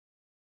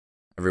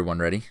Everyone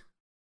ready?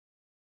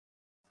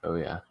 Oh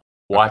yeah. Okay.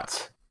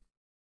 What?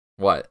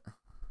 What?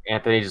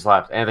 Anthony just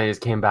left. Anthony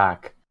just came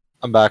back.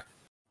 I'm back.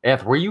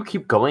 Anth, where you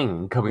keep going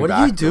and coming What back?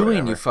 are you or doing,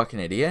 you whatever? fucking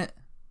idiot?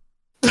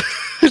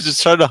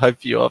 Just trying to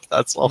hype you up,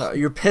 that's all. No,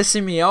 you're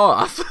pissing me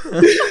off.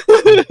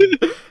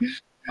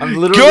 I'm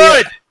literally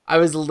Good! I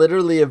was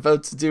literally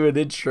about to do an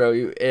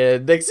intro,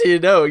 and next thing you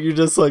know, you're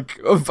just like,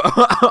 I'm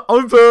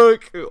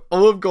back. Oh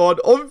my god,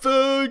 I'm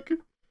back.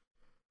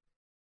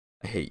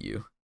 I hate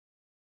you.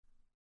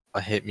 I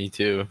hate me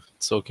too.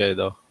 It's okay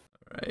though.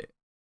 Right.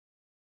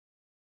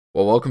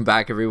 Well, welcome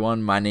back,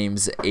 everyone. My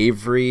name's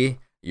Avery,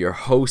 your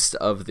host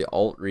of the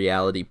Alt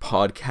Reality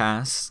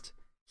Podcast.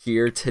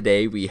 Here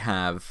today we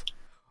have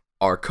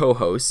our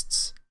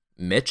co-hosts,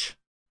 Mitch.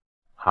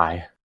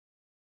 Hi.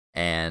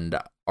 And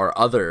our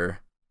other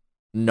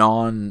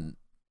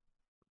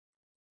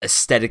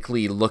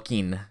non-aesthetically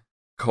looking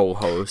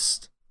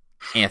co-host,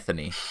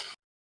 Anthony.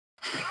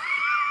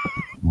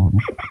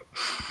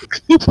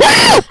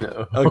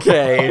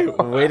 Okay,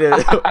 way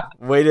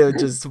to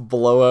just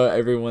blow out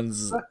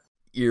everyone's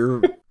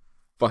ear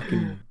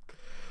fucking.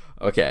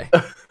 Okay.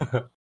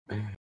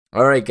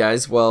 All right,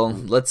 guys. Well,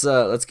 let's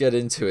get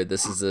into it.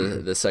 This is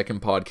the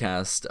second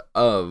podcast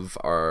of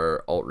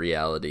our Alt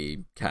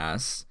Reality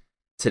cast.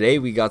 Today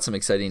we got some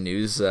exciting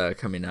news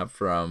coming up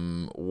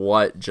from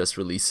what just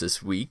released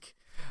this week.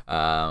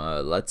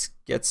 Let's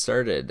get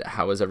started.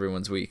 How was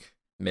everyone's week?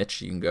 Mitch,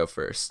 you can go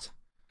first.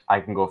 I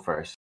can go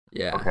first.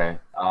 Yeah. Okay.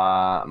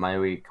 My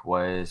week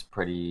was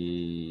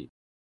pretty.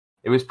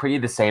 It was pretty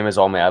the same as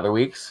all my other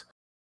weeks.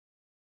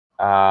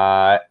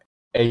 And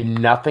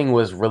nothing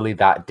was really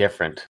that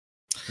different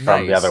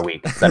from the other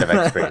weeks that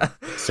I've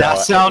experienced. So That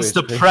sounds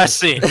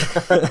depressing.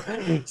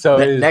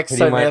 So Next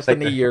time,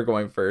 Anthony, you're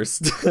going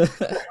first.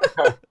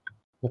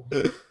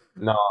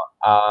 No.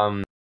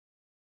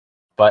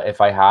 But if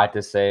I had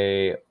to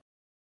say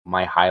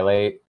my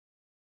highlight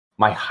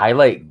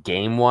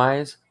game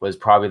wise was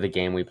probably the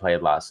game we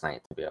played last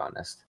night, to be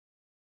honest.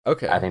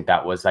 Okay. I think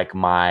that was like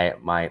my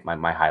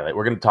highlight.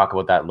 We're going to talk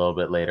about that a little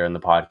bit later in the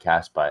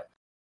podcast, but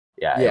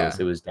yeah.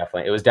 It was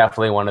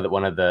definitely one of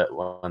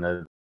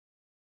the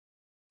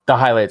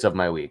highlights of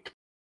my week,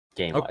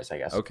 game wise, I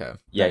guess. Okay.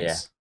 Yeah,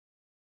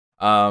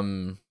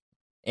 nice.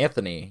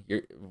 Anthony,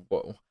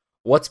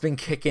 what's been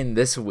kicking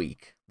this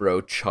week,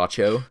 bro?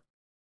 Chacho.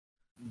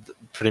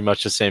 Pretty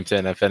much the same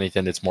thing. If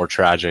anything, it's more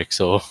tragic.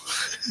 So,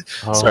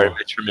 sorry,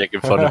 Mitch, for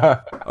making fun of.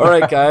 All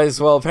right,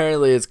 guys. Well,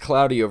 apparently it's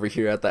cloudy over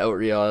here at the Out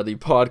Reality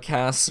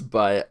Podcast,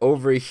 but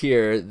over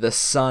here the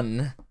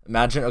sun.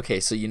 Imagine. Okay,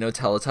 so you know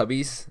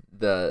Teletubbies,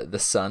 the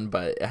sun,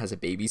 but it has a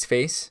baby's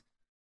face.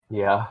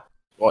 Yeah.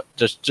 What?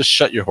 Just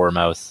shut your whore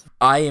mouth.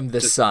 I am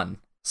the sun.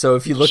 So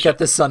if you look at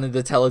the sun in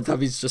the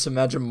Teletubbies, just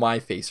imagine my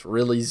face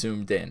really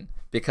zoomed in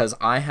because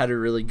I had a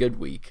really good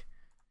week.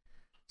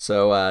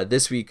 So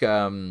this week,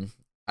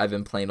 I've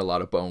been playing a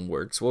lot of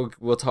Boneworks.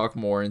 We'll talk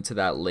more into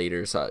that later,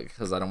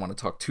 because I don't want to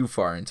talk too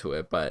far into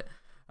it. But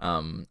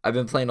I've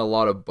been playing a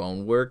lot of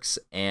Boneworks,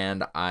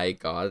 and I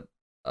got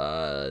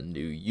a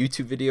new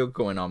YouTube video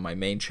going on my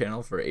main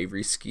channel for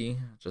Avery Ski.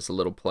 Just a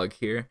little plug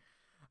here.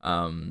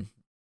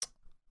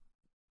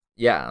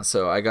 Yeah,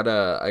 so I got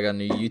a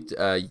new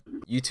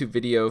YouTube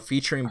video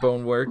featuring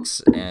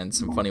Boneworks and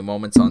some funny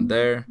moments on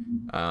there.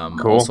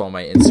 Cool. Also on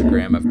my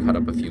Instagram, I've cut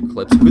up a few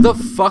clips. Who the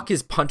fuck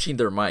is punching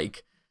their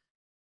mic?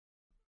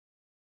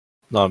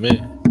 Not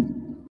me.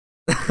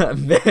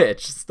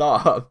 Mitch,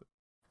 stop.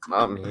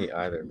 Not me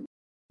either.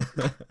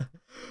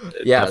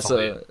 Yeah,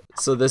 Definitely.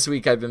 so this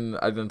week I've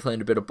been playing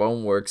a bit of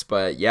Boneworks,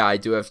 but yeah, I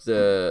do have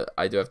to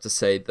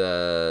say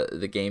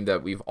the game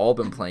that we've all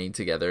been playing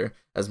together,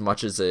 as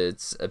much as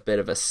it's a bit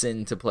of a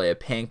sin to play a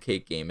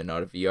pancake game and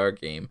not a VR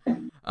game.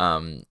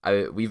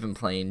 We've been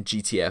playing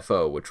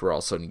GTFO, which we're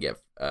also gonna get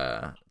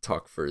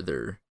talk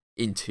further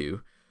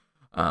into.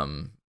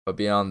 But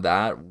beyond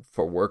that,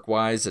 for work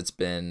wise, it's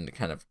been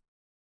kind of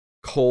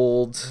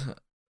cold,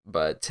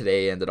 but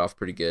today ended off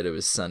pretty good. It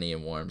was sunny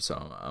and warm,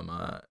 so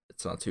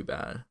it's not too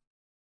bad.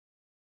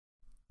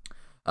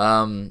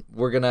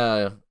 We're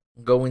gonna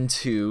go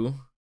into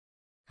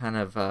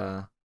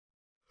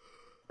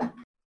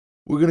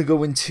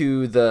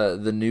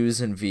the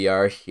news in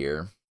VR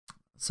here.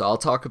 So I'll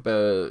talk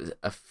about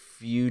a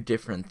few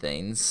different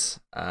things.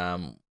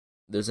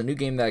 There's a new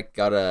game that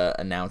got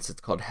announced.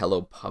 It's called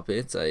Hello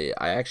Puppets. I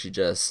actually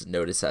just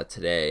noticed that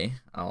today.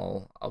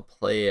 I'll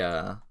play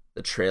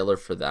the trailer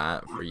for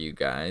that for you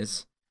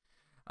guys.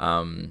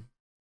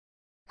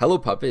 Hello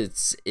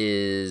Puppets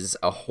is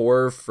a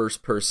horror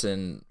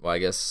first-person,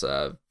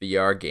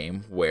 VR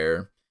game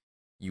where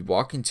you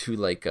walk into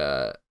like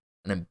an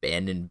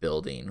abandoned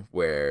building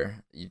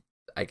where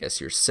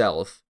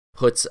yourself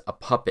puts a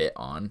puppet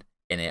on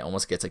and it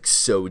almost gets like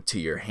sewed to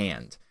your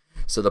hand.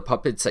 So the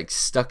puppet's like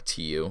stuck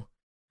to you,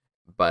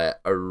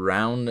 but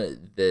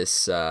around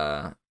this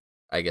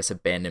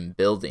abandoned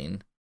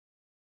building,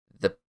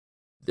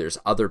 there's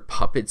other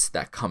puppets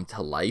that come to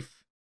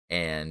life,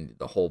 and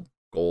the whole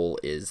goal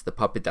is the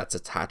puppet that's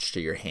attached to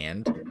your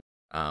hand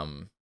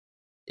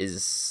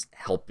is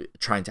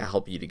trying to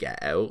help you to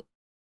get out,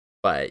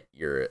 but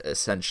you're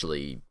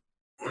essentially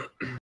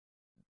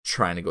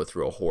trying to go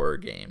through a horror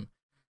game.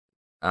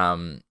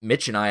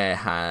 Mitch and I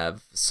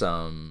have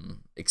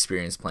some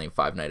experience playing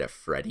Five Nights at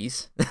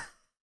Freddy's.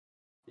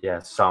 Yeah,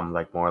 some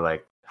like more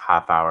like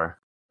half hour.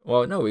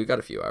 Well, no, we've got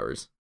a few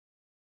hours.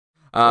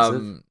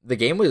 The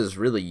game was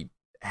really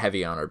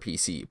heavy on our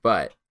PC,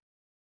 but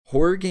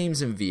horror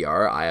games in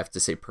VR, I have to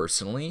say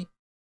personally,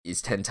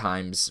 is 10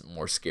 times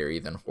more scary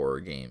than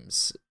horror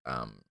games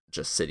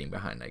just sitting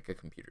behind like a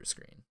computer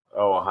screen.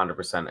 Oh,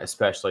 100%,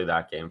 especially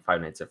that game, Five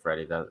Nights at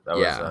Freddy. That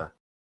Yeah.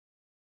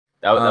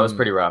 was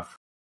pretty rough.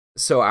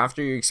 So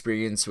after your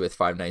experience with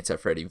Five Nights at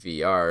Freddy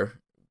VR,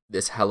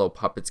 this Hello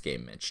Puppets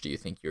game, Mitch, do you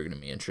think you're going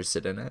to be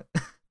interested in it?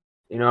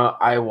 You know,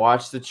 I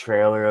watched the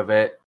trailer of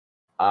it.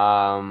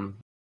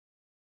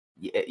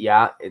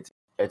 Yeah, it's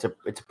a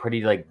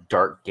pretty like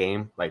dark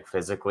game, like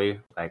physically.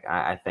 Like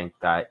I think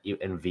that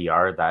in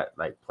VR that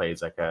like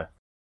plays like a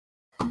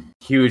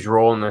huge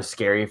role in the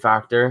scary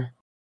factor.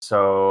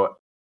 So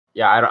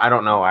yeah, I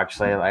don't know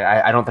actually. Like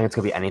I don't think it's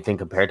gonna be anything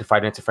compared to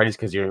Five Nights at Freddy's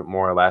because you're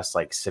more or less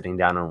like sitting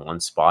down in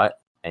one spot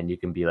and you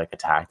can be like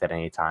attacked at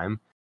any time.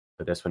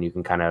 But this one you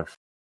can kind of,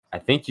 I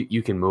think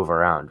you can move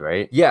around,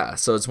 right? Yeah,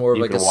 so it's more of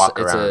You like can walk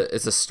around.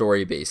 it's a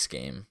story based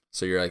game.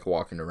 So you're like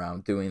walking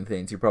around doing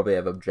things. You probably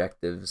have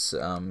objectives.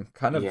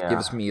 Kind of Yeah.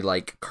 gives me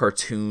like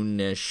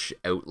cartoonish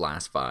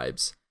Outlast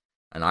vibes,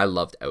 and I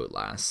loved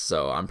Outlast,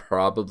 so I'm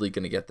probably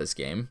gonna get this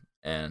game.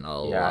 And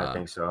I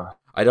think so.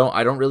 I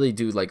don't really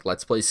do like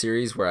Let's Play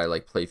series where I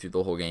like play through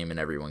the whole game and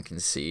everyone can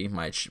see.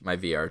 My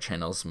VR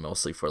channel's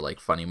mostly for like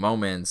funny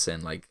moments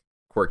and like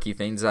quirky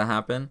things that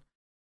happen.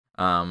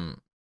 But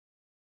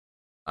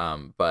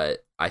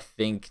I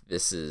think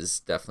this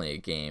is definitely a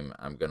game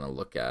I'm gonna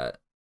look at.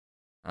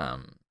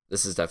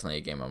 This is definitely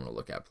a game I'm gonna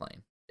look at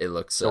playing. It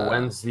looks. So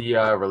when's the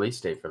release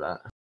date for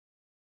that?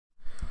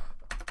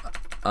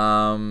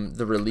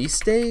 The release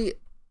date.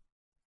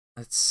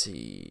 Let's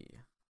see.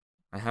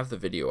 I have the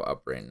video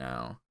up right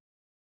now.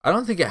 I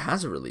don't think it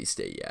has a release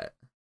date yet.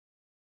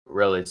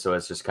 Really? So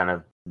it's just kind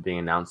of being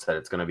announced that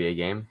it's going to be a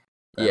game?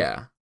 Then?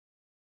 Yeah.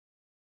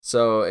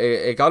 So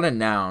it got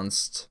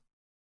announced.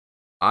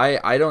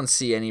 I don't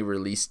see any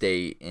release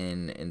date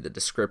in the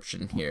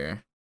description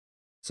here.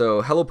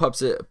 So Hello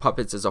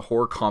Puppets is a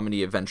horror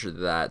comedy adventure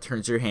that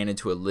turns your hand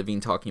into a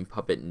living talking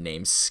puppet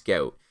named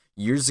Scout.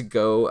 Years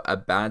ago, a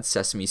bad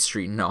Sesame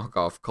Street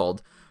knockoff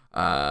called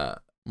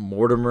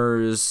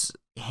Mortimer's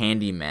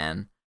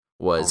Handyman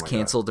was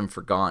canceled and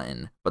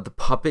forgotten, but the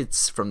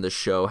puppets from the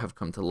show have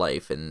come to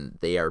life and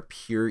they are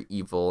pure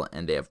evil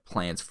and they have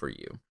plans for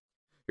you.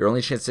 Your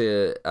only chance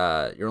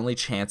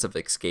of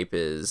escape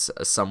is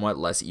a somewhat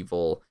less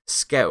evil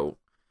Scout.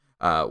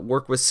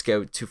 Work with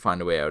Scout to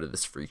find a way out of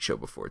this freak show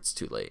before it's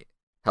too late.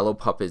 Hello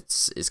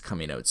Puppets is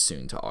coming out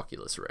soon to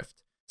Oculus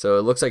Rift. So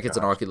it looks like it's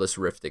an Oculus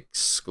Rift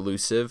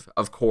exclusive.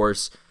 Of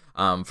course,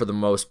 for the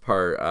most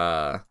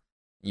part,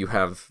 you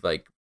have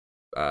like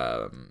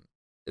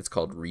it's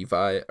called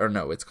Revive, or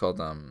no, it's called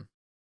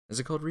is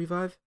it called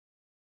Revive?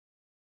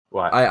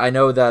 What? I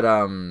know that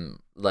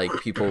like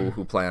people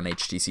who play on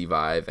HTC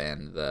Vive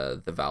and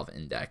the Valve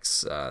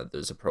Index,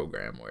 there's a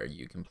program where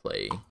you can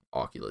play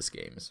Oculus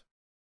games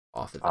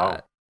off of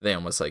that. They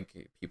almost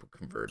like people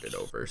converted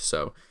over.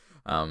 So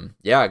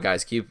yeah,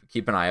 guys,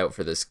 keep an eye out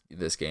for this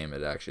game.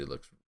 It actually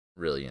looks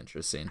really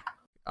interesting.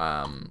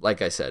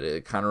 Like I said,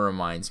 it kind of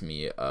reminds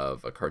me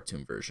of a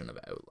cartoon version of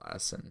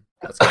Outlast, and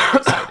that's kind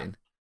of exciting.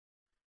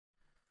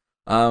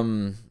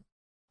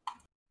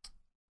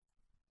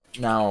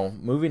 Now,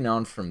 moving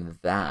on from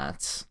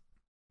that,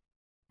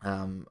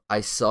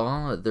 I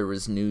saw there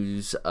was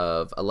news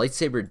of a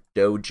lightsaber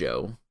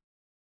dojo.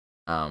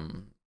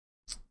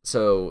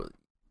 So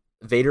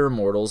Vader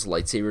Immortal's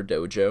Lightsaber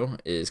Dojo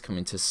is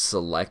coming to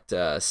select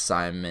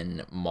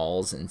Simon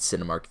Malls and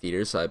Cinemark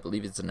theaters, so I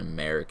believe it's an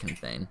American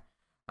thing.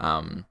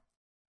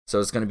 So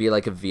it's going to be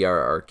like a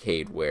VR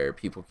arcade where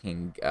people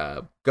can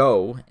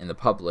go in the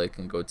public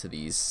and go to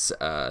these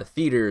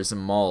theaters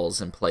and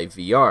malls and play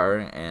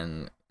VR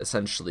and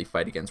essentially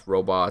fight against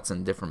robots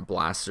and different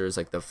blasters,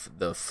 like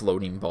the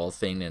floating ball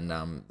thing in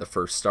the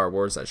first Star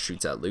Wars that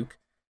shoots at Luke,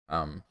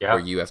 where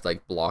you have to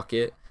like block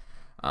it.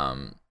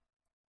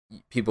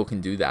 People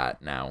can do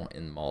that now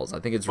in malls. I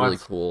think it's really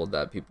cool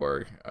that people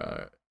are.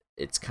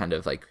 It's kind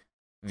of like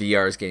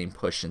VR is getting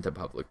pushed into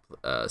public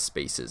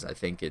spaces. I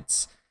think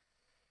it's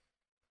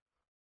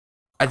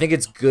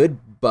good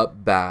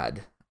but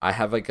bad. I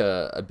have like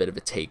a bit of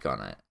a take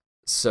on it.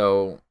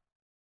 So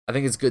I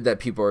think it's good that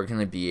people are going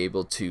to be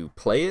able to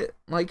play it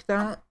like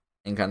that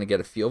and kind of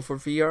get a feel for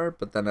VR.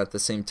 But then at the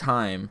same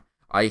time,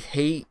 I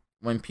hate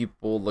when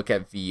people look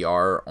at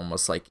VR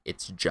almost like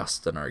it's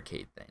just an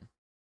arcade thing.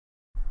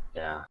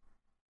 Yeah,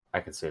 I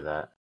could see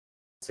that.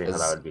 See how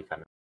that would be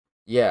kind of.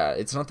 Yeah,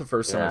 it's not the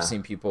first time I've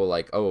seen people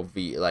like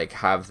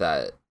have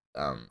that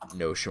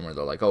notion where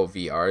they're like, oh,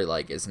 VR,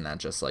 like isn't that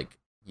just like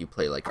you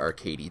play like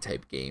arcadey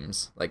type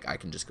games? Like I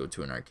can just go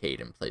to an arcade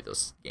and play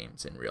those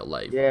games in real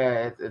life.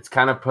 Yeah, it's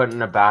kind of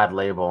putting a bad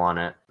label on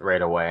it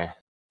right away.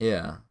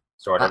 Yeah.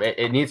 Sort of.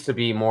 It needs to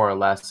be more or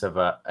less of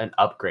an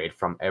upgrade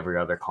from every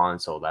other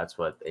console. That's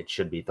what it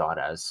should be thought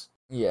as.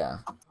 Yeah.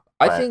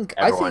 But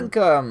I think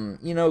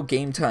you know,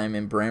 Game Time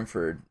in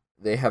Brantford,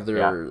 they have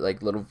their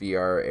like little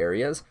VR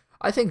areas.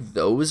 I think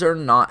those are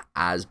not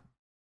as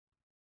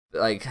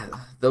like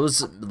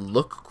those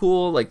look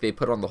cool, like they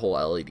put on the whole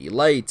LED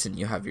lights and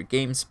you have your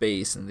game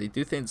space and they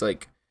do things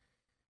like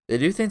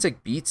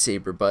Beat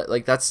Saber, but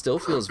like that still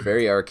feels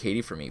very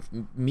arcadey for me.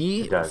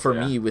 Me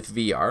with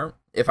VR,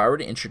 if I were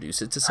to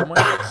introduce it to someone,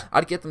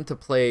 I'd get them to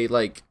play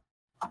like,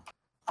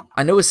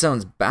 I know it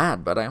sounds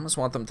bad, but I almost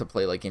want them to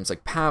play like games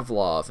like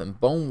Pavlov and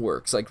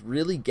Boneworks, like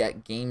really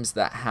get games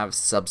that have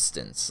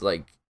substance,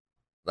 like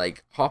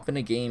hop in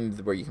a game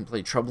where you can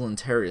play Trouble in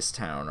Terrorist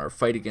Town or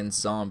Fight Against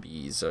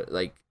Zombies, or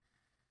like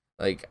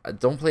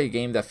don't play a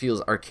game that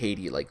feels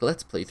arcadey. Like,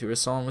 let's play through a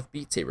song with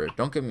Beat Saber.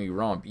 Don't get me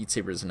wrong, Beat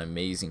Saber is an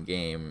amazing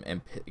game,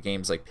 and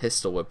games like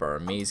Pistol Whip are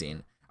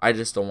amazing. I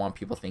just don't want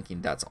people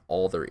thinking that's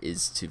all there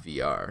is to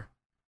VR.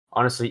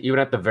 Honestly, even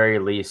at the very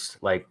least,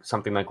 like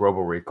something like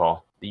Robo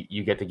Recall,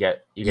 you get to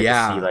see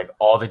like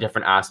all the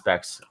different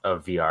aspects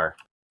of VR.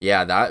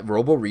 Yeah, that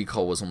Robo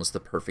Recall was almost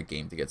the perfect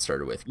game to get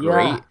started with.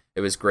 Great,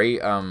 it was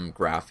great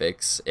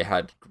graphics.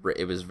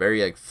 It was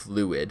very like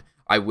fluid.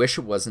 I wish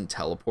it wasn't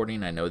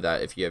teleporting. I know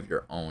that if you have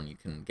your own, you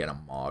can get a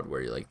mod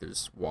where you're like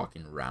there's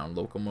walking around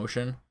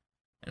locomotion,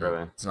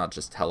 and it's not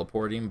just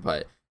teleporting.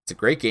 But it's a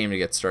great game to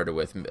get started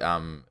with.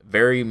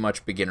 Very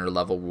much beginner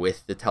level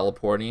with the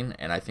teleporting,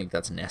 and I think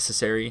that's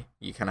necessary.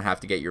 You kind of have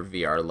to get your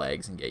VR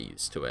legs and get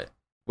used to it.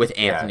 With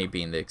Anthony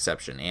being the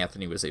exception,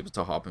 Anthony was able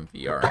to hop in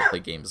VR and play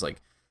games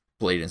like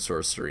Blade and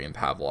Sorcery and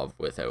Pavlov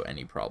without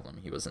any problem.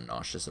 He wasn't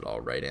nauseous at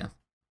all, right, Anth?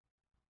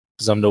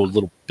 Because I'm no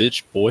little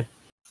bitch, boy.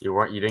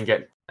 You didn't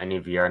get any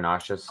VR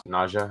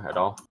nausea at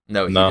all?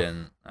 No, he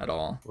didn't at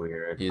all.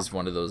 Weird. He's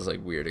one of those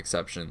like weird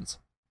exceptions.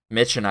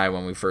 Mitch and I,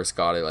 when we first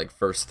got it, like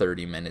first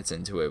 30 minutes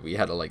into it, we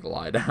had to like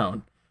lie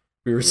down.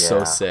 We were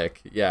so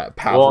sick. Yeah,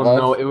 Pavlov. Well,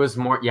 no, it was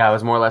more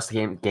or less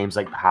games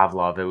like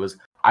Pavlov.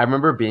 I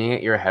remember being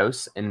at your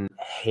house and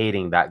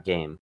hating that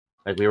game.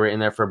 Like we were in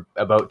there for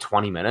about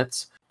 20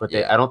 minutes. But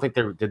I don't think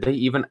did they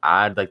even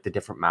add like the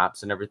different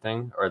maps and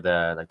everything, or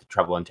the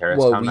Trouble in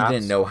Terrorist Town maps?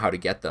 Didn't know how to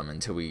get them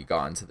until we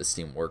got into the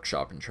Steam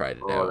Workshop and tried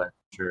it out. Oh, that's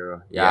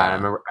true. Yeah, I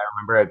remember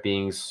it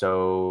being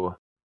so.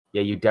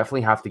 Yeah, you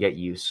definitely have to get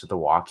used to the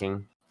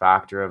walking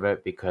factor of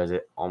it because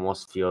it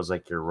almost feels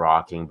like you're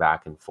rocking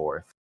back and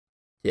forth.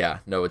 Yeah,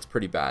 no, it's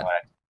pretty bad.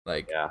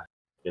 Like, yeah,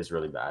 it is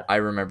really bad. I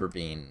remember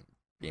being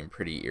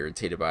pretty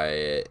irritated by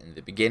it in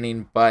the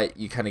beginning, but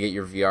you kind of get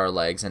your VR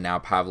legs, and now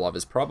Pavlov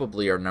is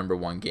probably our number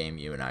one game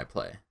you and I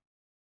play.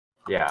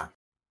 Yeah.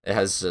 It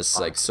has just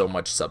like so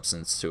much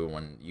substance to it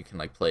when you can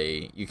like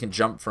play, you can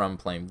jump from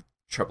playing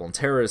Trouble in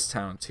Terrorist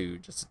Town to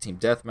just a team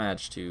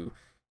deathmatch to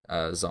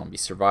zombie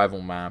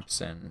survival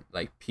maps, and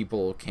like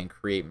people can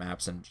create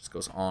maps and it just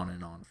goes on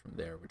and on from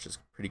there, which is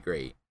pretty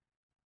great.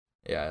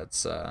 Yeah,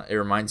 it's it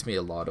reminds me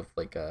a lot of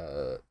like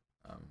a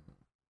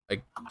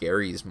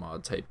Gary's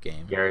Mod type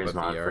game. Gary's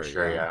Mod VR, for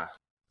sure,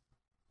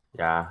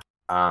 yeah.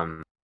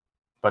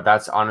 But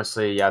that's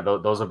honestly,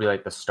 those will be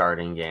like the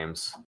starting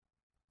games.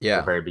 Yeah, at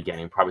the very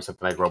beginning, probably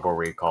something like Robo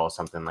Recall,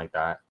 something like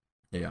that.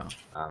 Yeah.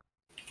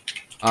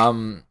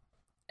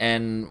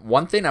 And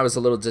one thing I was a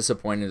little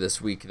disappointed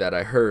this week that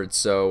I heard.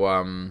 it's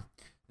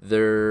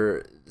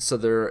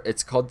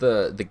called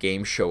the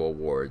Game Show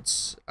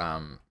Awards.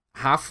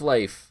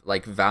 Half-Life,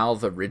 like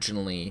Valve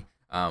originally,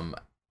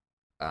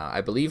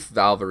 I believe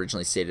Valve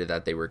originally stated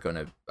that they were going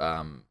to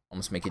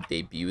almost make a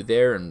debut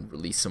there and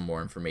release some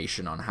more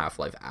information on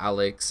Half-Life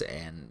Alyx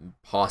and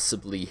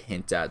possibly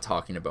hint at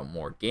talking about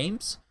more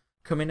games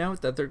coming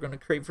out that they're going to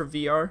create for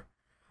VR.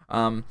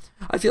 I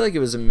feel like it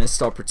was a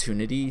missed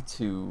opportunity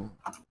to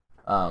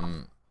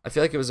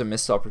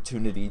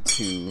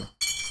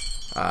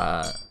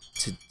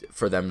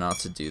for them not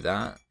to do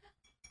that.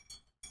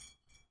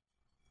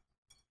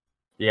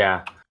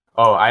 Yeah.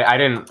 Oh, I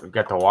didn't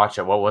get to watch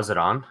it. What was it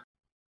on?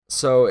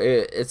 So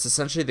it's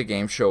essentially the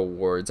Game Show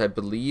Awards. I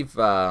believe,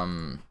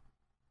 what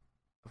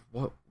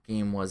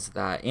game was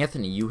that?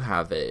 Anthony, you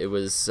have it. It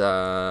was,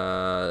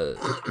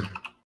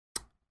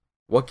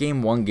 what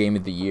game won Game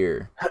of the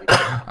Year?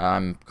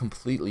 I'm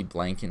completely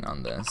blanking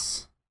on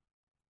this.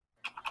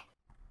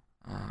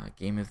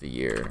 Game of the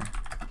Year.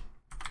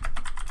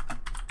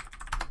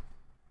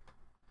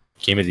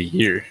 Game of the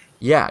Year?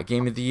 Yeah,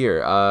 Game of the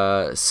Year.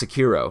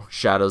 Sekiro,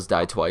 Shadows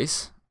Die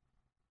Twice.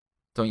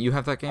 Don't you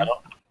have that game?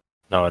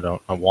 No, I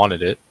don't. I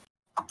wanted it.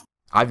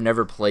 I've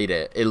never played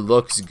it. It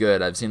looks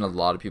good. I've seen a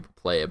lot of people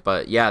play it,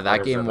 but yeah,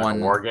 that game won.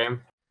 A war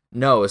game?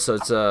 No,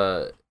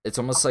 so it's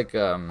almost like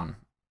a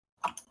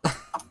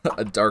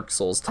Dark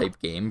Souls type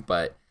game,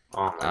 but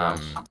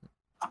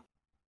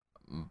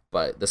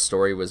but the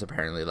story was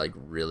apparently like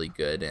really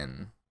good,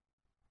 and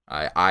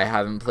I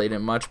haven't played it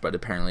much, but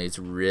apparently it's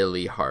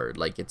really hard.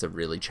 Like it's a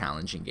really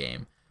challenging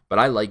game. But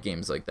I like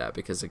games like that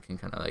because it can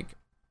kind of like,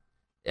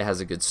 it has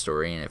a good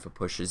story, and if it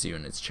pushes you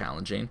and it's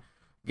challenging.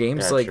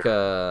 Games like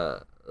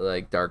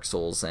Dark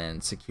Souls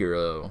and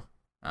Sekiro,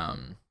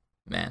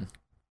 man,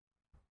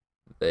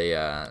 They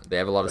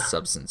have a lot of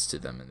substance to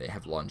them, and they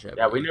have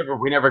longevity. Yeah,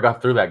 we never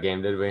got through that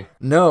game, did we?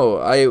 No,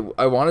 I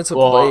wanted to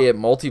play it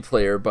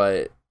multiplayer,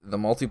 but the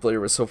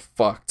multiplayer was so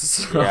fucked.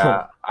 So.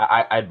 Yeah,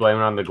 I blame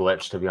it on the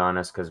glitch, to be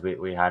honest, because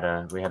we had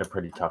a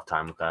pretty tough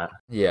time with that.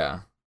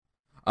 Yeah.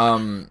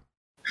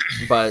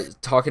 But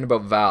talking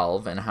about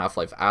Valve and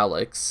Half-Life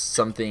Alyx,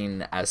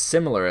 something as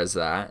similar as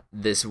that,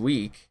 this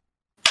week,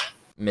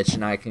 Mitch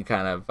and I can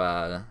kind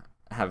of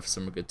have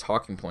some good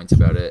talking points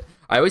about it.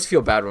 I always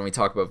feel bad when we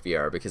talk about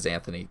VR because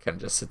Anthony kind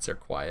of just sits there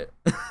quiet.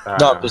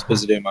 No, I'm just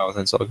busy doing my own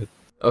thing, so all good.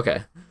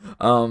 Okay.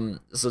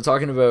 So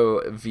talking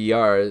about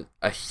VR,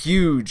 a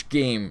huge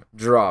game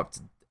dropped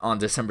on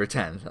December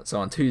 10th, so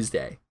on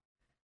Tuesday.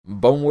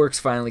 Boneworks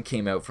finally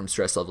came out from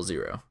Stress Level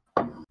 0.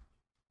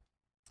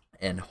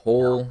 And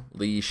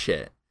holy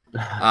shit.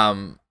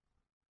 A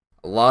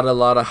lot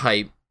of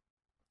hype.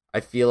 I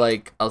feel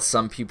like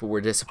some people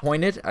were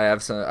disappointed.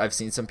 I've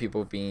seen some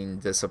people being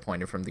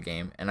disappointed from the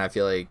game, and I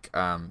feel like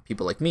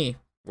people like me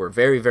were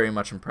very, very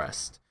much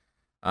impressed.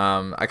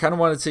 I kind of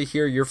wanted to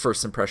hear your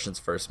first impressions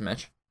first,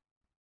 Mitch.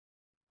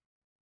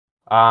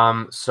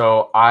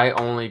 So I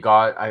only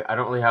got I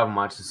don't really have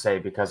much to say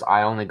because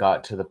I only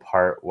got to the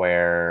part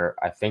where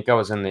I think I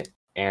was in the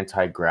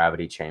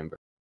anti-gravity chamber.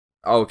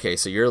 Okay,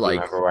 so you're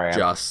like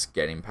just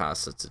getting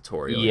past the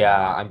tutorial.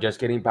 Yeah, I'm just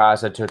getting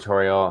past the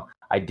tutorial.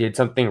 I did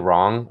something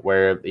wrong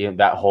where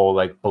that whole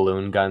like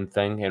balloon gun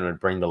thing and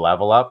would bring the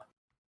level up.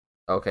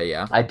 Okay,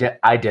 yeah. I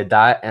did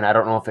that, and I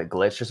don't know if it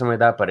glitched or something like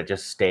that, but it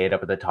just stayed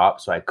up at the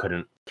top, so I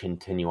couldn't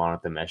continue on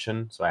with the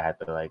mission. So I had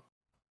to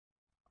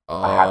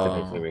I have to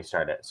basically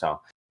restart it. So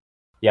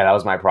yeah, that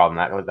was my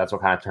problem. That's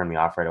what kind of turned me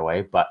off right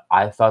away. But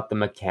I thought the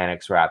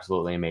mechanics were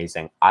absolutely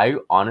amazing. I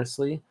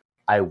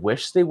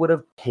wish they would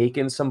have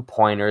taken some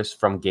pointers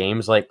from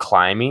games like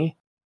Climby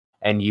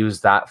and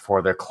used that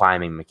for their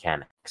climbing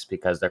mechanics,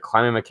 because their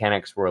climbing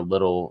mechanics were a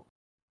little,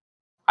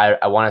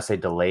 I want to say,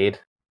 delayed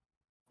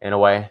in a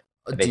way.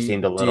 They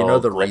seemed a little. Do you know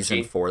the glitchy.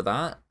 reason for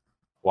that?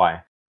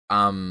 Why?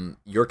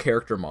 Your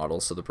character model,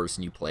 so the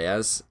person you play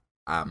as,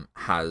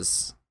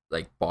 has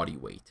like body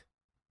weight.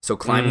 So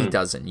Climby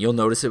doesn't. You'll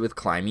notice it with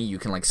Climby. You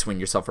can like swing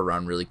yourself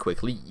around really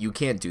quickly. You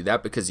can't do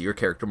that because your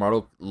character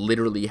model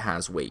literally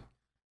has weight.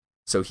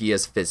 So he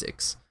has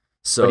physics.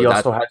 So but he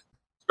also has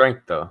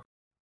strength, though.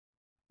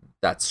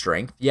 That's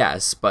strength,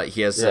 yes, but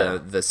he has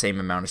the same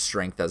amount of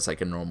strength as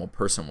like a normal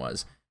person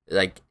was.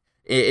 Like,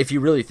 if you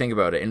really think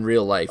about it, in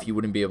real life, you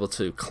wouldn't be able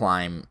to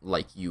climb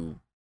like you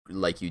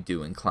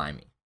do in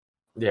Climby.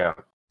 Yeah.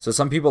 So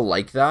some people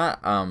like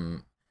that.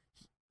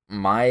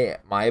 My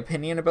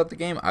opinion about the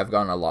game, I've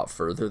gone a lot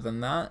further than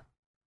that.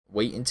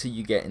 Wait until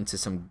you get into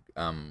some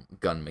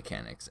gun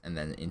mechanics and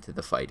then into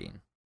the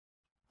fighting.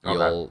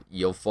 Okay.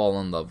 You'll fall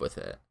in love with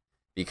it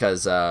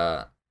because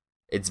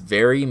it's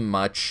very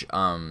much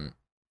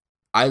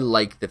I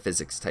like the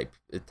physics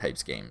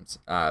types games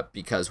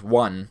because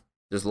one,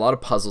 there's a lot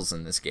of puzzles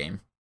in this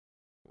game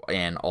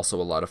and also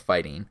a lot of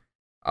fighting.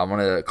 I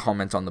want to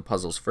comment on the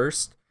puzzles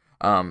first.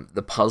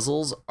 The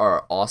puzzles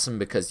are awesome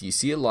because you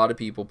see a lot of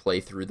people play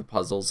through the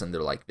puzzles and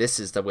they're like, this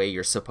is the way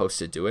you're supposed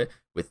to do it.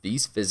 With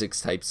these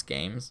physics types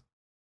games,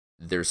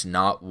 there's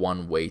not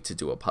one way to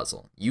do a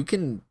puzzle. You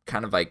can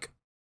kind of like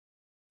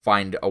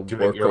find a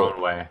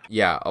way.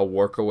 Yeah, a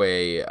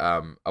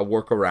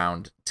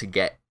workaround to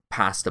get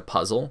past a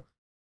puzzle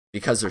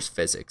because there's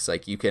physics.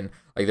 Like you can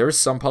there's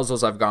some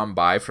puzzles I've gone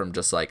by from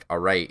just like, all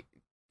right,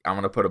 I'm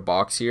gonna put a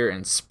box here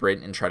and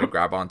sprint and try to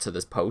grab onto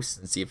this post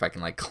and see if I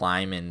can like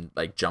climb and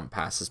like jump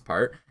past this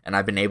part, and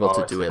I've been able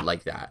to do it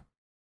like that,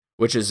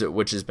 which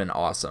has been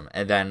awesome.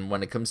 And then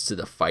when it comes to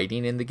the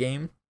fighting in the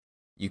game,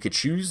 you could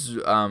choose.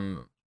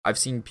 I've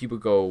seen people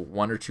go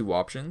one or two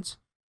options.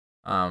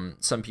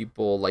 Some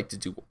people like to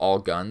do all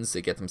guns.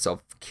 They get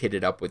themselves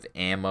kitted up with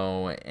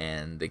ammo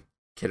and they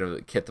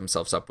kit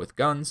themselves up with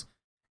guns,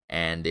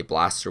 and they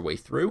blast their way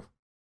through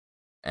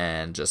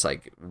and just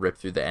like rip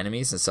through the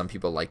enemies. And some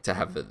people like to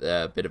have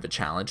a bit of a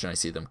challenge, and I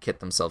see them kit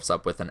themselves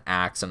up with an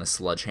axe and a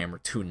sledgehammer,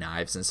 2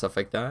 knives and stuff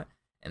like that,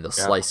 and they'll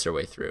slice their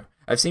way through.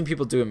 I've seen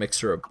people do a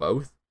mixture of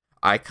both.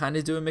 I kind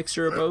of do a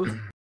mixture of both.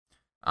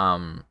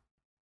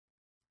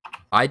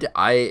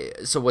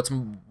 So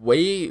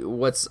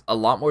what's a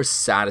lot more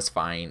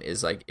satisfying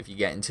is like if you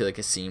get into like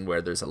a scene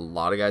where there's a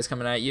lot of guys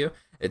coming at you,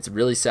 it's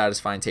really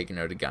satisfying taking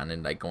out a gun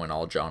and like going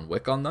all John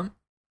Wick on them.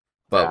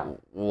 But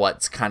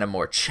what's kind of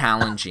more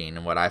challenging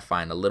and what I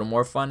find a little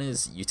more fun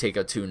is you take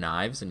out 2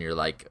 knives and you're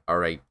like, all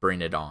right,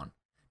 bring it on.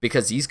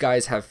 Because these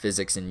guys have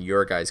physics and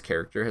your guy's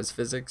character has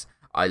physics.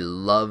 I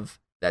love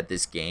that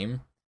this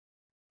game,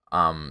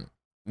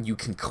 you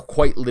can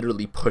quite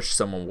literally push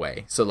someone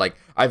away. So like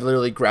I've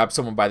literally grabbed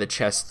someone by the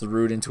chest,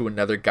 threw it into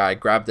another guy,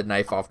 grabbed the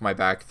knife off my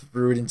back,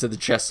 threw it into the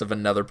chest of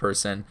another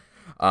person,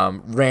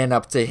 ran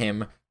up to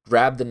him,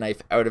 grabbed the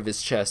knife out of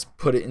his chest,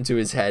 put it into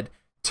his head,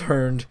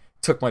 turned,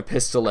 took my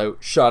pistol out,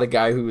 shot a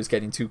guy who was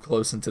getting too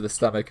close into the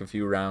stomach a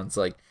few rounds.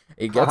 Like,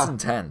 it gets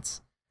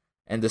intense.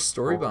 And the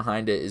story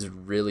behind it is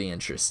really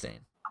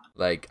interesting.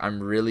 Like,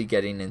 I'm really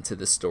getting into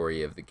the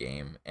story of the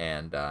game,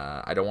 and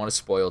I don't want to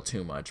spoil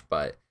too much,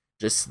 but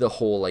just the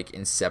whole like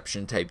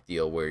Inception type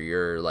deal where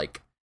you're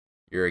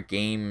a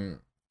game.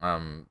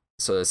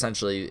 So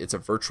essentially, it's a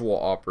virtual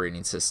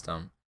operating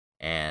system,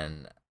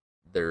 and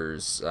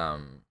there's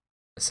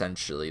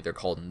essentially they're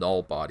called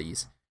null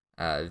bodies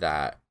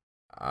that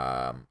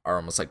are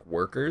almost like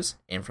workers,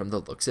 and from the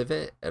looks of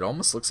it, it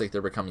almost looks like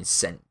they're becoming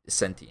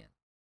sentient.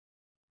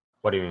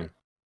 What do you mean?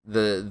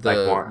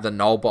 The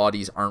null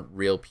bodies aren't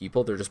real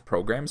people, they're just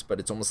programs, but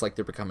it's almost like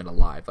they're becoming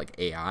alive, like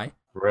AI.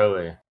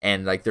 Really?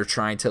 And like they're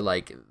trying to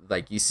like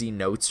you see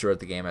notes throughout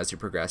the game as you're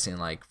progressing,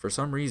 like for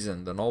some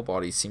reason the null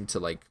bodies seem to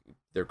like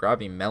they're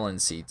grabbing melon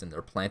seeds and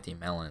they're planting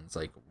melons.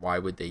 Like why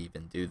would they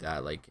even do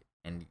that? Like,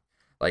 and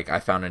like I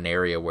found an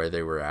area where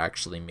they were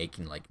actually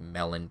making like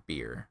melon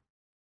beer,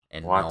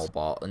 and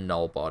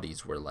null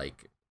bodies were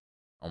like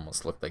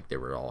almost looked like they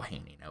were all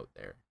hanging out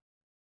there.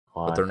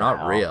 But they're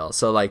not real.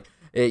 So like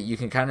you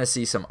can kind of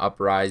see some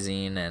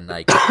uprising, and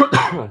like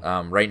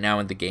right now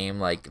in the game,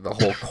 like the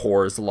whole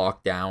core is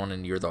locked down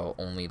and you're the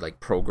only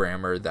like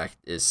programmer that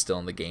is still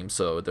in the game.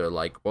 So they're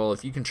like, well,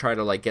 if you can try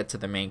to like get to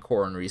the main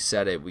core and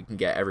reset it, we can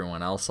get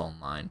everyone else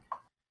online.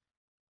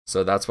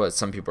 So that's what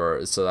some people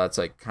are. So that's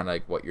like kind of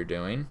like what you're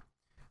doing.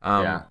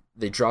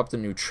 They dropped a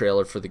new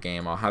trailer for the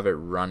game. I'll have it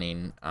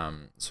running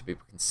so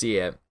people can see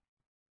it.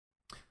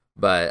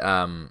 But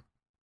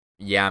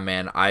yeah,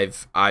 man,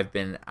 I've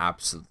been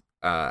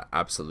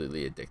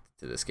absolutely addicted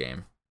to this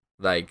game.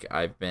 Like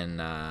I've been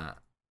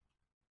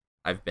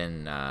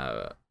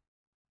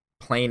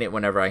playing it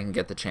whenever I can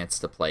get the chance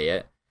to play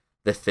it.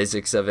 The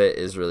physics of it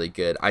is really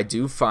good. I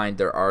do find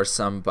there are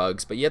some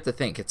bugs, but you have to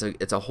think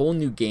it's a whole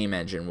new game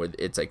engine where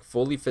it's like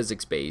fully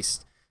physics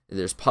based.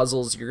 There's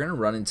puzzles. You're gonna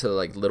run into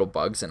like little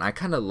bugs, and I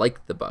kind of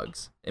like the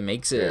bugs. It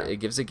makes it. It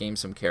gives the game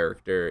some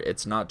character.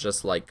 It's not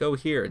just like go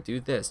here, do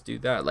this, do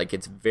that. Like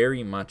it's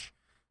very much.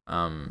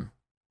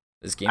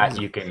 This game.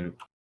 You can.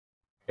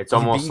 It's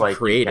almost like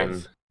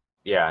creative.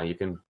 You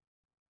can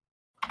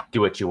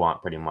do what you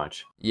want, pretty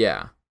much.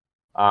 Yeah.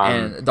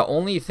 And the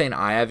only thing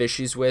I have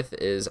issues with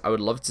is I would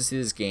love to see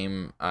this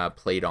game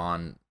played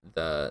on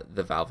the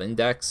Valve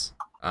Index.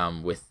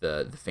 With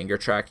the finger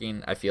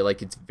tracking, I feel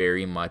like it's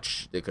very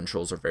much, the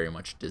controls are very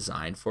much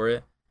designed for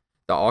it.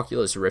 The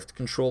Oculus Rift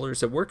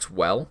controllers, it works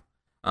well.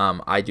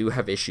 I do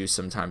have issues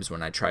sometimes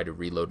when I try to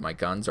reload my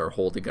guns or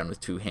hold a gun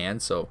with two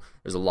hands. So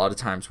there's a lot of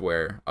times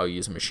where I'll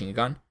use a machine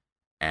gun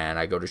and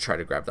I go to try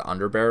to grab the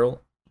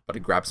underbarrel, but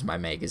it grabs my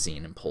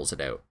magazine and pulls it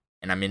out.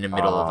 And I'm in the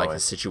middle of like a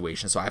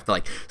situation, so I have to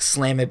like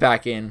slam it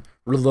back in,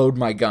 reload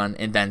my gun,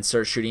 and then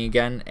start shooting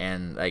again.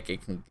 And like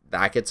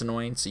that gets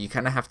annoying. So you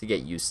kind of have to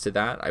get used to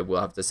that. I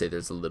will have to say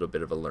there's a little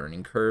bit of a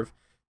learning curve.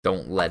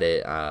 Don't let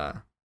it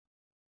kind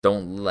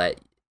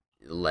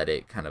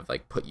of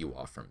like put you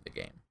off from the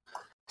game.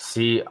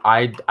 See,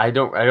 I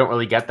don't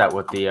really get that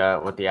with the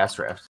S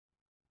Rift.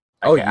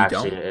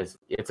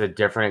 It's a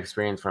different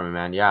experience for me,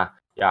 man. Yeah,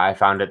 I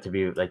found it to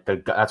be like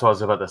that's what I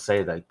was about to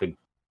say. Like the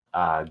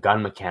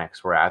gun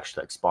mechanics were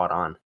actually like spot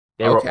on.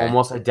 They were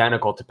almost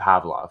identical to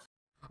Pavlov.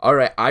 All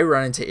right, I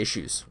run into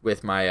issues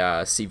with my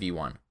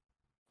CV1.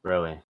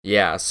 Really?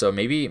 Yeah, so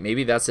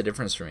maybe that's the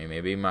difference for me.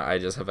 Maybe I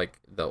just have like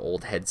the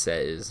old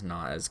headset is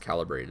not as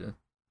calibrated.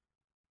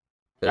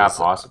 Yeah,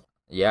 possible.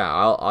 Yeah,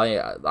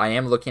 I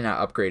am looking at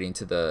upgrading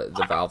to the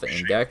Valve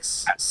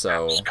Index.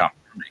 So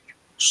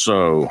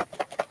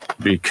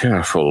be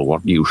careful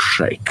what you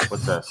shake.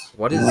 What's this?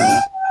 What is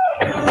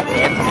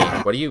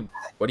Anthony? What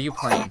are you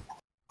playing?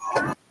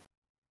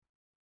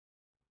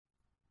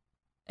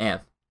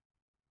 Anth.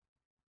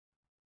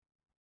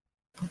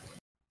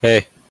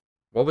 Hey.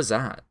 What was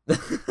that? I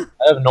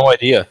have no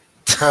idea.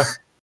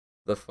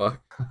 The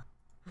fuck?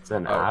 It's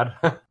an ad.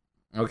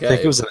 Okay. I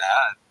think it was an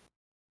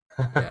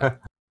ad. Yeah. That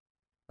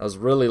was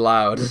really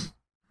loud.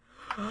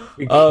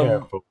 Be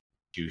careful.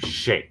 You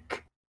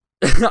shake.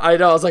 I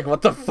know. I was like,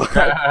 "What the fuck?"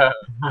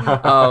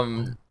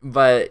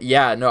 But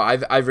yeah, no.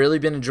 I've really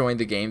been enjoying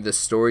the game. The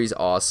story's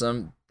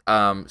awesome.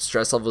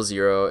 Stress Level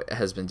Zero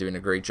has been doing a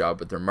great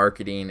job with their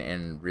marketing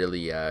and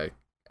really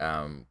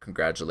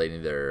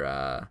congratulating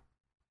their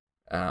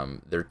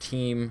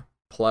team.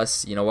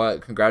 Plus, you know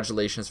what?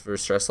 Congratulations for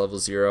Stress Level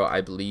Zero.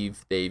 I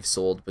believe they've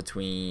sold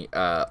between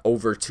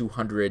over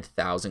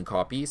 200,000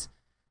 copies.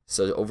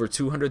 So over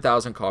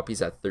 200,000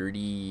 copies at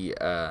 $30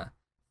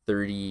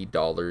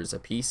 a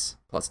piece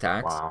plus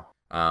tax. Wow.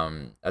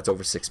 That's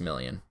over 6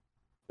 million.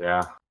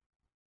 Yeah.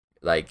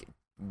 Like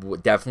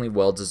definitely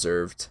well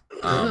deserved.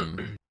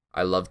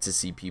 I love to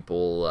see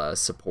people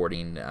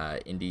supporting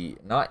indie.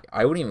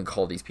 I wouldn't even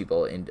call these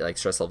people like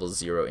Stress Level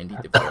Zero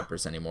indie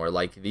developers anymore.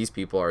 Like these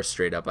people are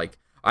straight up like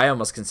I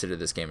almost consider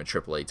this game a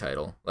AAA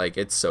title. Like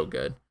it's so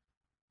good.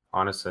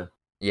 Honestly.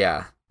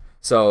 Yeah.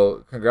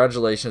 So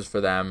congratulations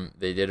for them.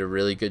 They did a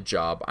really good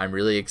job. I'm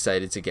really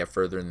excited to get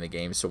further in the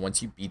game. So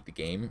once you beat the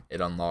game, it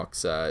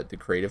unlocks the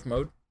creative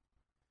mode.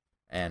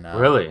 And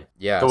really?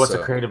 Yeah. So what's the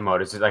creative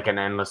mode? Is it like an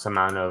endless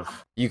amount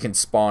of? You can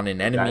spawn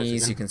in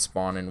enemies. You can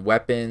spawn in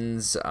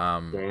weapons.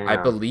 I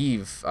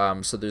believe.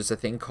 So there's a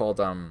thing called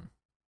I can't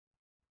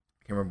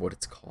remember what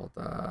it's called.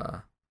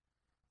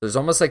 There's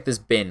almost like this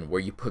bin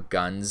where you put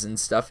guns and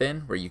stuff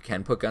in, where you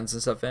can put guns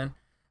and stuff in.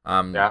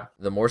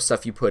 The more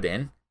stuff you put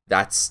in,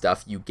 that's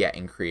stuff you get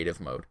in creative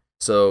mode.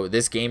 So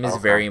this game is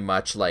very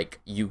much like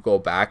you go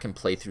back and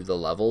play through the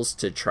levels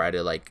to try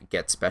to like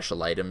get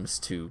special items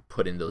to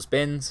put in those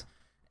bins,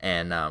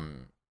 and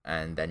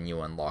then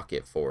you unlock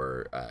it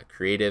for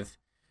creative.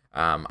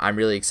 I'm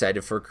really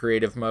excited for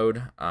creative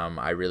mode.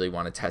 I really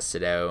want to test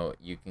it out.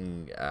 You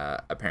can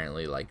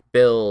apparently like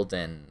build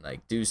and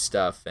like do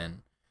stuff,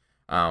 and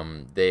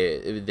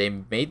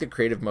they made the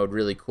creative mode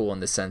really cool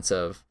in the sense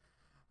of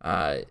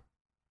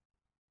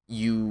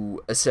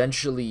you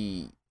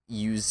essentially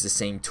use the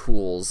same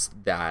tools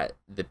that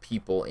the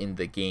people in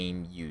the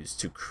game use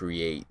to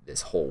create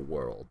this whole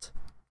world.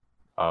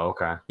 Oh,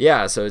 okay.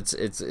 Yeah, so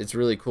it's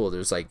really cool.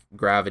 There's like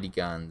gravity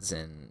guns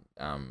and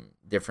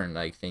different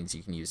like things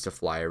you can use to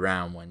fly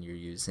around when you're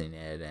using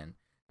it, and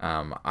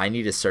I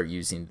need to start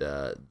using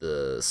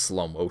the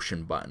slow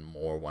motion button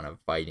more when I'm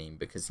fighting,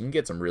 because you can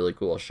get some really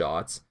cool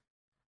shots.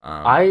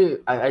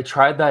 I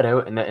tried that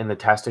out in the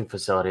testing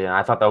facility, and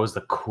I thought that was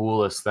the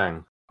coolest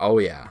thing. Oh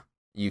yeah,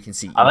 you can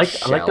see. I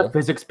like the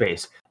physics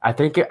base. I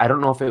don't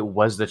know if it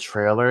was the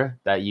trailer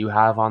that you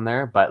have on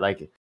there, but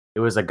like it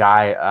was a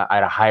guy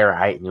at a higher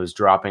height, and he was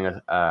dropping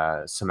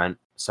a cement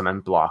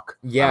block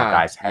on a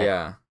guy's head.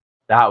 Yeah.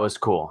 That was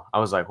cool. I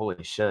was like,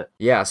 holy shit.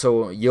 Yeah,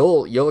 so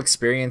you'll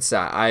experience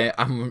that.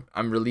 I'm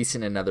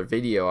releasing another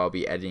video. I'll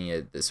be editing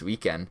it this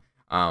weekend.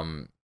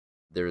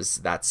 There's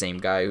that same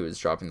guy who was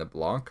dropping the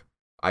block.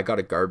 I got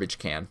a garbage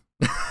can.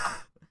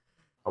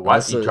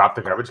 What? You dropped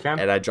the garbage can?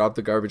 And I dropped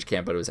the garbage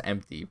can, but it was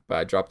empty. But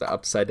I dropped it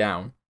upside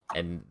down,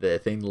 and the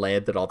thing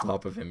landed on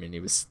top of him, and he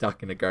was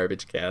stuck in a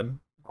garbage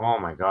can. Oh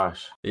my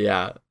gosh.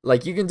 Yeah,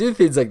 like you can do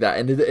things like that,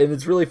 and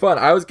it's really fun.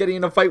 I was getting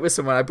in a fight with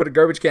someone. I put a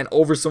garbage can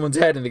over someone's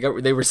head, and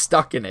they were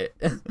stuck in it.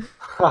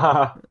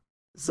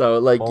 So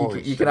like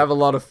you can have a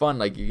lot of fun.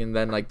 Like you can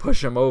then like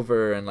push them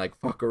over and like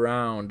fuck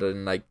around,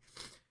 and like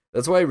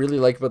that's what I really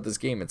like about this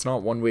game. It's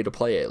not one way to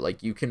play it.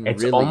 Like you can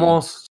it's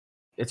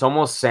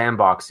almost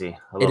sandboxy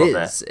a little bit.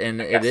 It is, and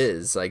it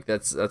is like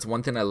that's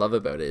one thing I love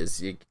about it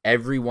is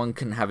everyone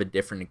can have a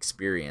different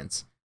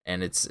experience.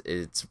 And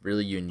it's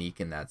really unique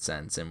in that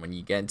sense. And when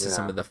you get into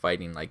some of the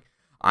fighting, like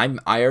I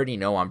already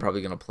know I'm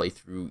probably gonna play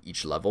through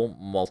each level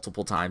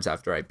multiple times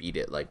after I beat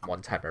it like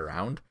one time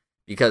around,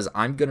 because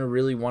I'm gonna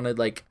really want to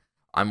like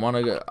I want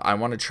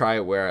to try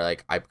it where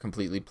like I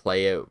completely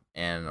play it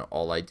and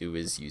all I do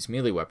is use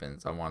melee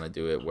weapons. I want to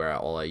do it where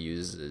all I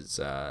use is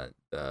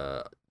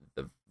the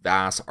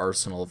vast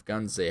arsenal of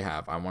guns they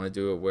have. I want to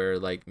do it where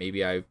like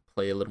maybe I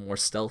play a little more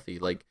stealthy.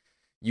 Like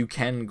you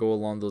can go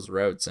along those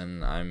routes,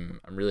 and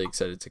I'm really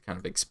excited to kind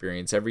of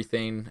experience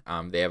everything.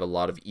 They have a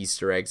lot of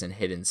Easter eggs and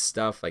hidden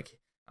stuff like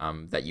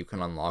that you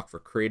can unlock for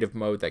creative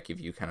mode that give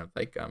you kind of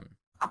like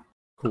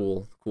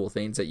cool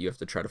things that you have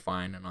to try to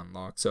find and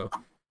unlock. So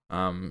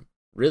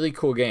really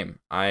cool game.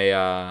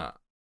 I'm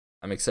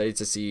excited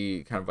to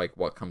see kind of like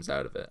what comes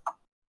out of it.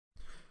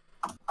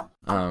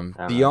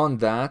 Beyond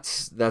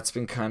that's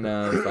been kind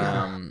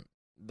of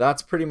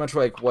that's pretty much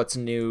like what's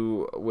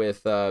new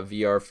with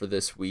VR for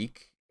this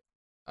week.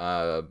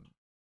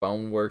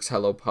 Boneworks,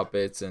 Hello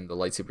Puppets, and the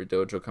Lightsaber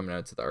Dojo coming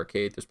out to the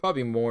arcade. There's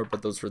probably more,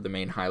 but those were the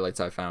main highlights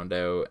I found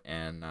out.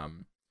 And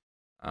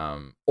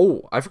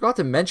I forgot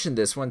to mention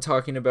this when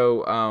talking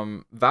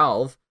about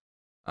Valve.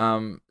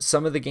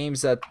 Some of the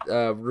games that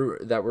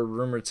that were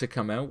rumored to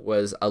come out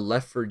was a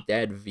Left 4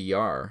 Dead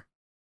VR.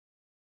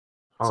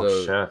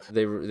 Oh shit!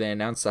 They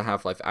announced the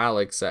Half-Life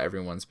Alyx that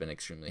everyone's been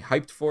extremely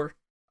hyped for.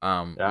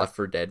 Left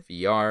 4 Dead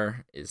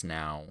VR is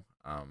now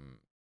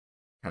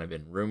kind of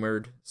been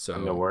rumored, so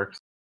in the works.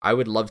 I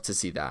would love to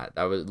see that.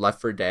 Left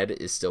 4 Dead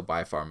is still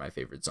by far my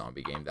favorite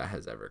zombie game that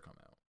has ever come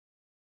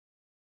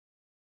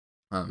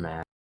out.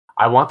 Man,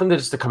 I want them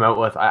to come out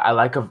with.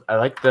 I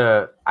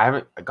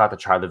haven't got to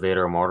try the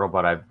Vader Immortal,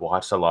 but I've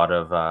watched a lot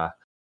of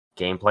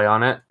gameplay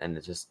on it, and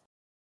it just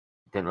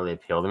didn't really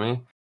appeal to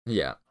me.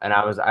 Yeah, and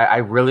I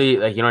really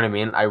like, you know what I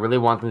mean. I really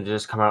want them to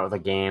just come out with a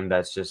game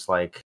that's just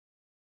like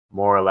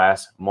more or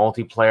less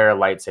multiplayer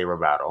lightsaber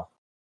battle.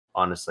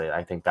 Honestly,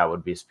 I think that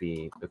would be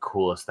the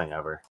coolest thing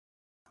ever.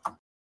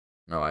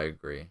 No, I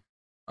agree.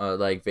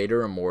 Like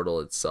Vader Immortal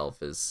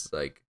itself is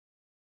like,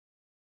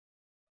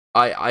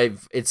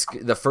 it's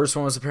the first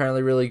one was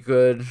apparently really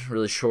good,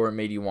 really short,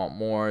 made you want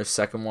more.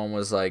 Second one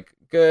was like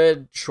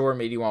good, short,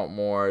 made you want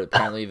more.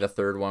 Apparently the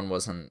third one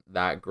wasn't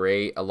that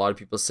great. A lot of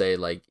people say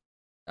like,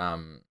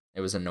 it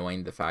was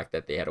annoying the fact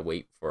that they had to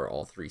wait for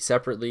all three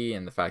separately,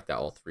 and the fact that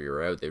all three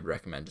are out. They'd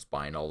recommend just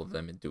buying all of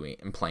them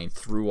and playing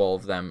through all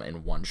of them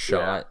in one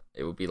shot.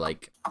 Yeah. It would be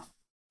like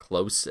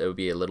close. It would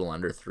be a little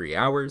under 3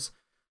 hours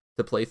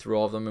to play through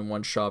all of them in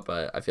one shot,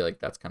 but I feel like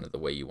that's kind of the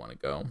way you want to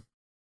go.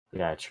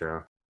 Yeah,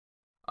 true.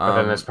 But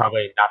then there's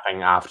probably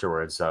nothing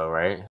afterwards, though,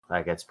 right?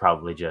 Like it's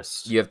probably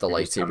just you have the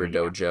Lightsaber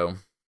Dojo.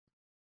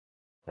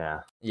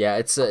 Yeah,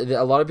 it's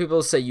a lot of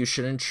people say you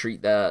shouldn't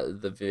treat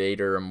the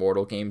Vader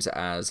Immortal games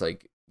as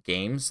like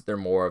games. They're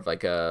more of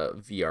like a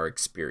VR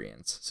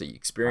experience. So you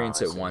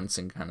experience I it see. once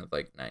and kind of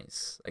like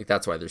nice. Like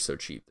that's why they're so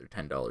cheap. They're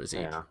 $10 each.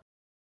 Yeah.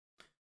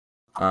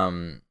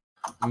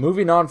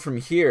 Moving on from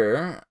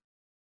here,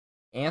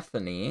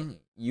 Anthony,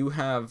 you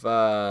have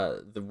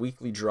the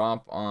weekly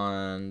drop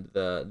on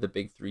the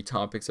big 3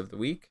 topics of the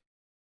week.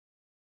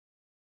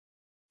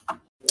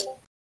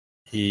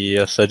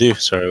 Yes, I do.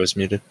 Sorry, I was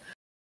muted.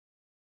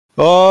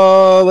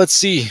 Let's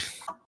see.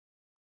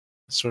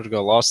 Sort of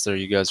got lost there.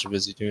 You guys are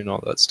busy doing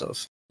all that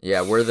stuff.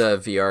 Yeah, we're the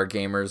VR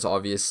gamers,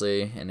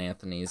 obviously, and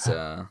Anthony's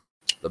the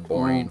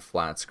boring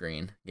flat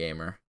screen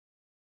gamer.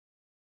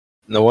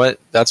 You know what?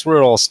 That's where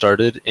it all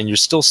started, and you're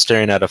still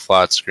staring at a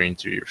flat screen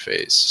through your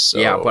face. So...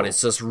 Yeah, but it's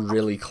just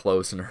really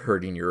close and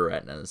hurting your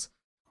retinas.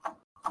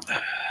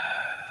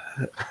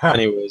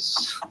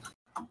 Anyways.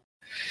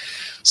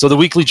 So the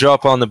weekly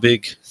drop on the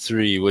big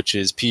 3, which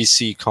is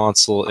PC,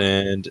 console,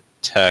 and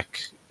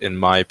tech, in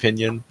my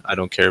opinion. I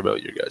don't care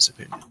about your guys'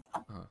 opinion.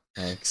 Oh,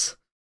 thanks.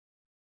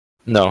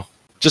 No,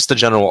 just the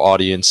general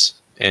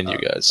audience and you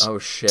guys. Oh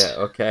shit,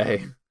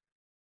 okay.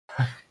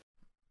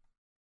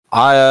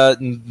 I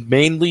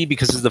mainly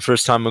because this is the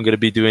first time I'm going to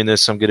be doing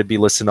this, I'm going to be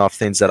listing off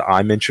things that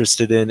I'm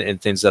interested in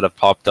and things that have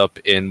popped up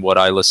in what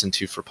I listen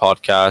to for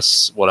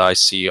podcasts, what I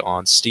see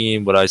on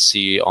Steam, what I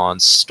see on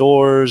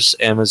stores,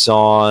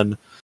 Amazon,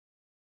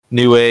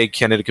 Newegg,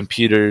 Canada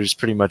Computers,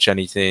 pretty much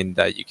anything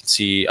that you can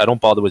see. I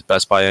don't bother with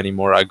Best Buy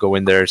anymore. I go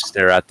in there,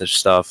 stare at their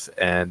stuff,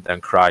 and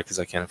then cry because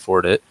I can't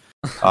afford it.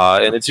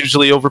 And it's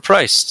usually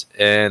overpriced.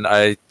 And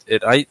I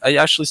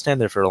actually stand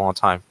there for a long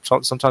time.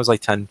 Sometimes like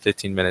 10,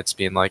 15 minutes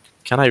being like,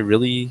 can I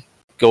really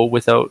go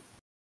without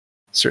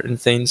certain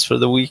things for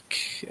the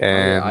week?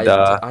 And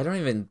I don't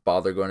even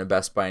bother going to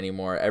Best Buy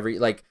anymore.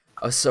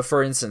 So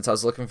for instance, I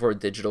was looking for a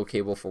digital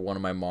cable for one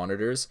of my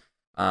monitors.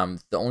 The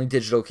only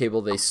digital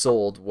cable they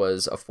sold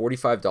was a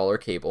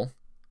 $45 cable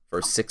for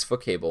a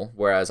 6-foot cable,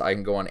 whereas I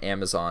can go on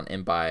Amazon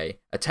and buy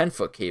a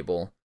 10-foot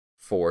cable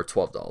for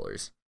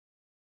 $12.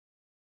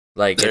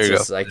 Like there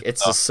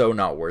it's just so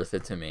not worth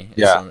it to me.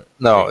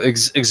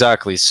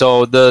 Exactly.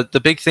 So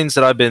the big things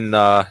that I've been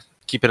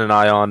keeping an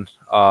eye on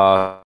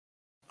are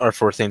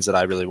for things that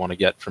I really want to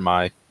get for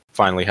my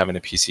finally having a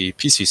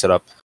PC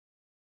setup.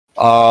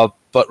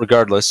 But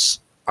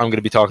regardless, I'm going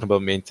to be talking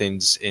about main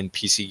things in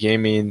PC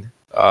gaming,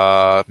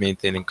 main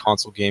thing in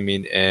console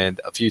gaming, and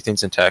a few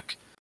things in tech.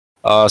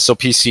 So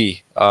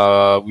PC,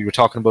 we were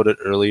talking about it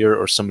earlier,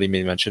 or somebody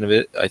made mention of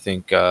it. I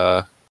think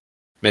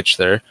Mitch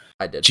there.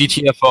 I did.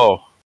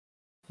 GTFO.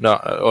 No,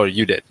 or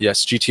you did.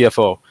 Yes,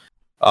 GTFO.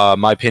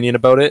 My opinion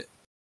about it,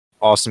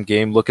 awesome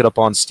game. Look it up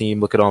on Steam.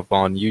 Look it up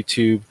on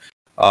YouTube.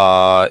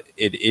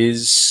 It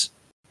is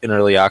in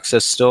early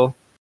access still.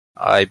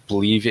 I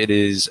believe it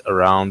is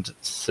around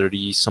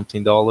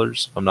 $30-something,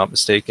 if I'm not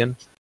mistaken.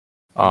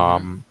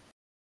 Well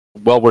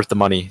worth the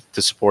money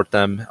to support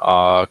them.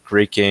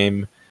 Great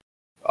game.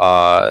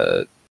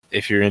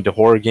 If you're into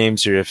horror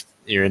games, or if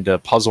you're into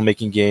puzzle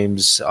making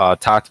games,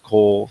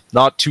 tactical,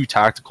 not too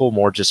tactical,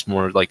 more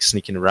like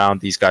sneaking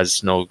around. These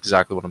guys know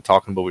exactly what I'm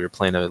talking about. We were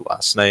playing it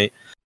last night.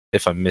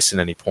 If I'm missing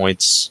any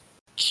points,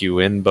 cue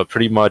in. But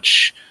pretty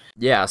much,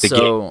 yeah.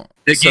 The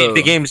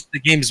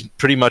game's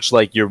pretty much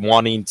like you're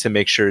wanting to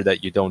make sure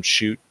that you don't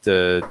shoot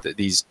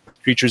these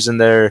creatures in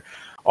there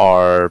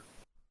are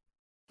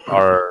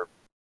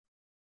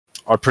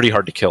pretty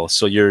hard to kill.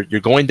 So you're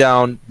going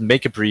down.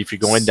 Make it brief. You're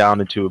going down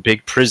into a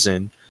big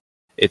prison.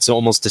 It's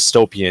almost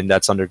dystopian.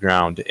 That's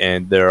underground,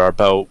 and there are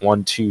about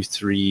 1, 2,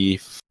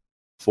 3,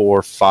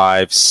 4,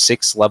 5,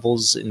 6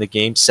 levels in the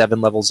game. 7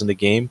 levels in the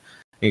game.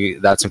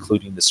 That's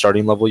including the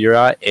starting level you're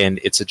at, and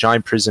it's a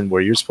giant prison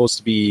where you're supposed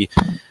to be,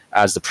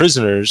 as the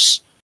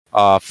prisoners,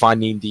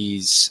 finding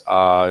these,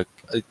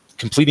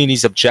 completing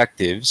these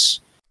objectives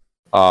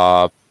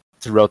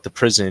throughout the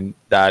prison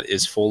that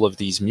is full of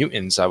these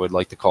mutants, I would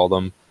like to call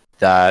them,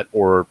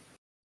 or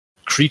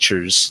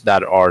creatures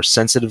that are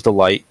sensitive to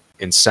light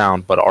and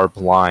sound but are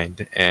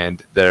blind,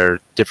 and they're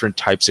different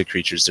types of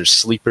creatures. There's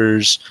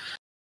sleepers.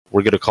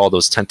 We're gonna call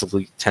those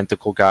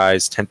tentacle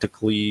guys,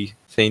 tentacly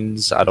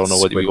things. I don't know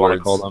what we want to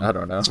call them. I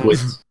don't know.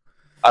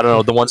 I don't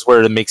know, the ones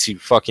where it makes you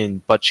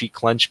fucking butt cheek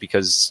clench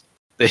because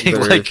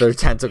their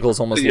tentacles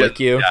almost lick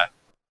you.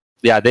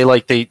 Yeah, they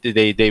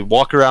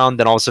walk around,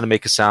 then all of a sudden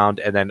make a sound,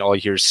 and then all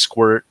you hear is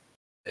squirt,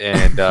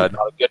 and not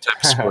a good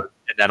type of squirt.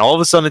 And then all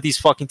of a sudden these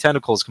fucking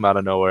tentacles come out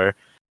of nowhere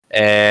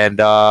and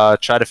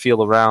try to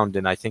feel around,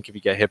 and I think if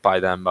you get hit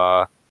by them,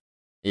 I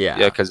don't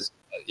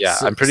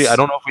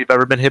know if we've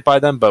ever been hit by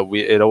them, but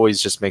it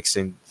always just makes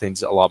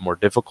things a lot more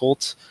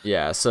difficult.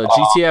 Yeah, so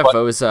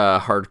GTFO is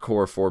a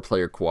hardcore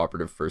 4-player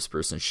cooperative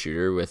first-person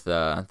shooter with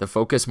the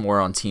focus more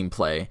on team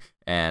play,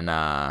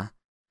 and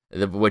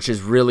which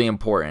is really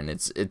important.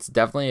 It's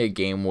definitely a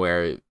game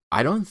where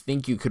I don't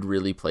think you could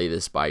really play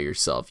this by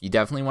yourself. You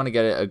definitely want to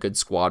get a good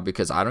squad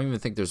because I don't even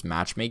think there's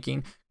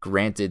matchmaking.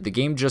 Granted, the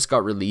game just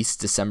got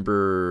released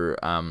December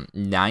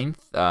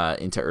 9th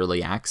into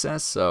early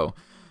access, so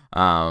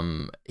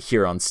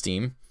here on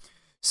Steam.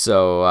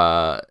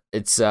 So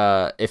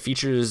it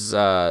features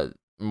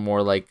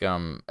more like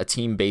a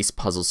team-based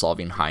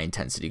puzzle-solving,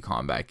 high-intensity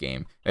combat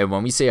game. And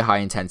when we say high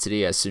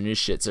intensity, as soon as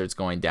shit starts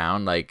going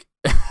down, like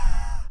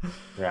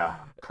Yeah.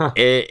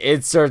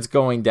 it starts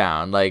going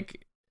down.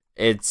 Like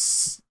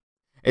it's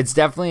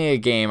definitely a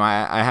game.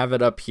 I have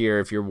it up here.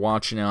 If you're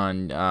watching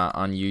on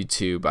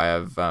YouTube, I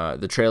have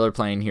the trailer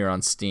playing here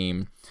on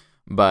Steam.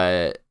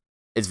 But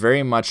it's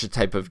very much a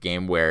type of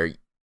game where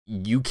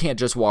you can't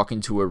just walk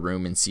into a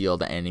room and see all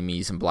the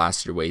enemies and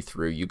blast your way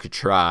through. You could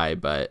try,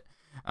 but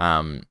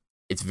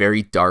it's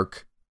very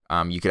dark.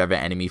 You could have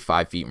an enemy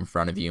 5 feet in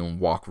front of you and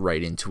walk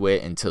right into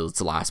it until it's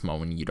the last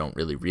moment. You don't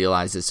really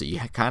realize it, so you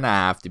kind of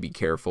have to be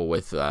careful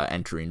with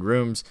entering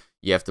rooms.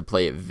 You have to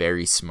play it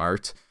very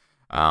smart.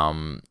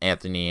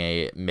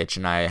 Anthony, Mitch,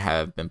 and I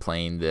have been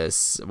playing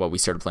this. Well, we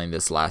started playing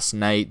this last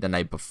night. The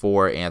night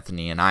before,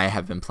 Anthony and I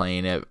have been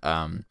playing it.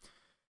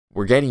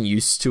 We're getting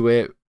used to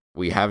it.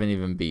 We haven't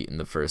even beaten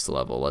the first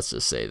level. Let's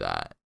just say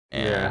that.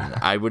 And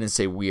I wouldn't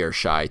say we are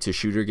shy to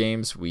shooter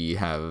games. We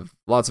have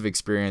lots of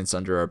experience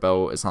under our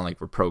belt. It's not like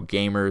we're pro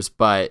gamers,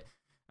 but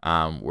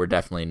we're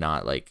definitely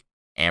not like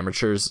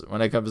amateurs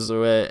when it comes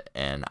to it.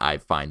 And I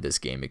find this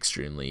game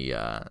extremely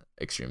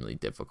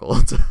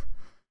difficult.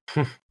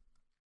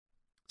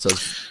 So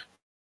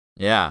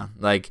yeah,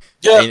 like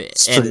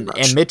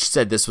and Mitch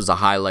said this was a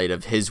highlight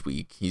of his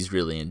week. He's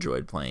really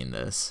enjoyed playing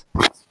this.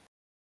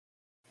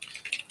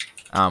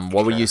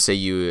 What would you say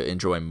you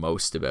enjoy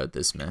most about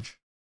this, Mitch?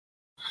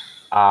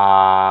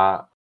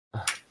 Fuck.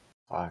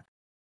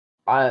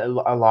 A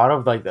lot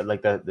of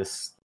the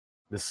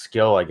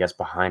skill, I guess,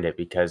 behind it,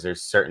 because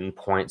there's certain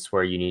points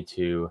where you need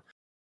to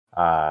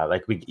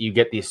you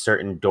get these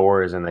certain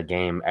doors in the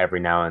game every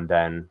now and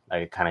then.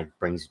 Like, it kind of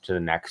brings you to the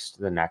next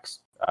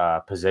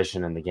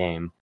position in the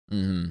game.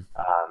 Mm-hmm.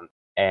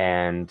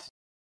 And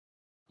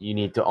you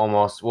need to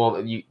almost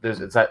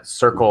it's that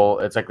circle.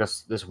 It's like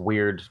this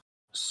weird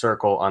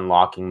circle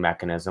unlocking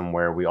mechanism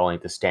where we all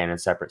need to stand in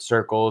separate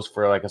circles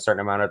for like a certain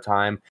amount of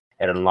time.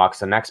 It unlocks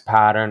the next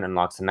pattern, and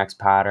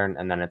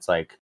then it's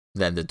like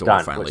then the door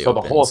done. finally So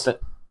opens.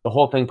 the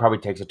whole thing probably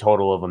takes a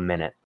total of a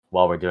minute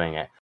while we're doing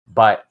it.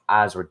 But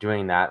as we're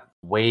doing that,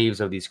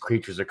 waves of these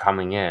creatures are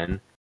coming in,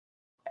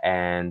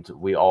 and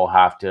we all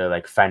have to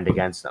like fend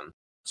against them.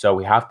 So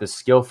we have to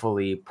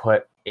skillfully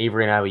put.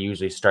 Avery and I, we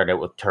usually start out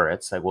with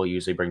turrets. Like, we'll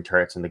usually bring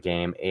turrets in the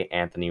game.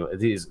 Anthony,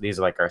 these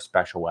are like our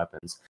special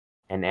weapons.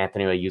 And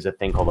Anthony will use a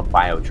thing called a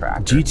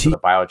biotracker. So the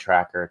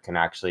biotracker can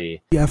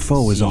actually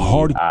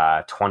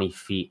see 20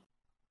 feet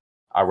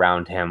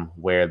around him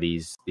where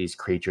these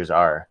creatures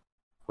are,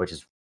 which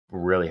is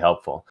really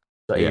helpful.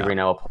 So Avery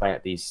and I will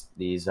plant these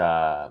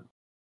the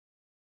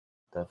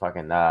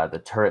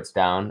turrets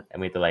down, and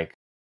we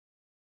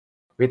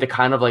have to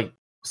kind of like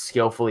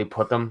skillfully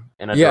put them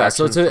in a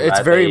direction. So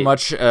it's very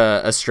much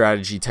a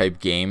strategy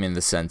type game, in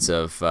the sense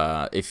of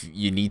if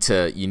you need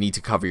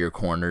to cover your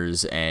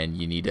corners, and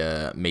you need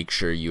to make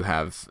sure you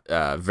have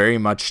very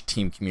much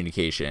team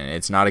communication.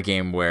 It's not a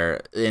game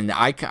where, and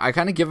I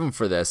kind of give them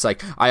for this,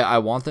 like I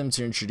want them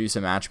to introduce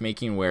a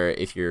matchmaking where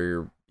if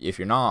you're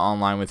not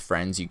online with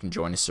friends, you can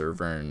join a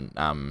server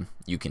and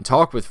you can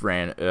talk with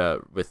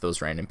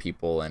those random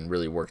people and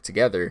really work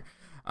together.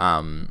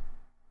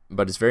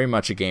 But it's very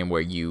much a game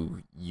where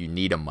you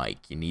need a mic.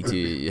 You need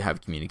to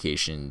have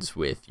communications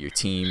with your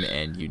team,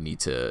 and you need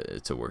to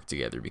work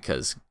together,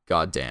 because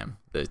goddamn,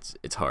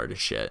 it's hard as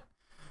shit.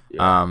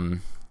 Yeah.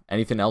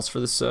 Anything else for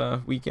this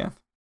weekend?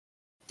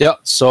 Yeah,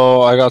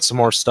 so I got some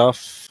more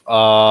stuff.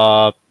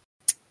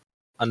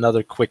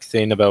 Another quick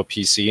thing about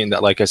PC, and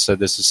that, like I said,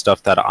 this is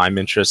stuff that I'm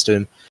interested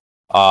in.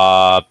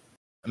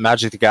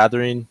 Magic the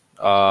Gathering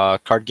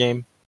card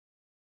game,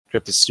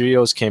 Cryptic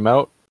Studios came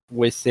out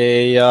with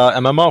a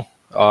MMO.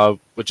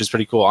 Which is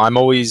pretty cool.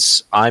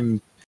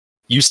 I'm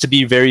used to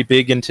be very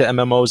big into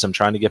MMOs. I'm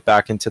trying to get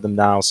back into them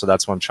now, so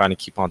that's why I'm trying to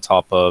keep on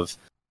top of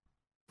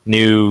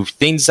new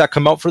things that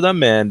come out for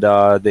them. And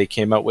they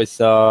came out with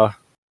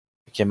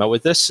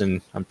this,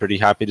 and I'm pretty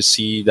happy to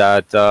see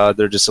that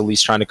they're just at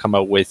least trying to come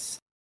out with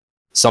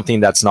something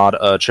that's not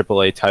a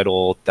AAA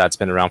title that's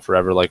been around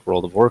forever, like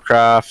World of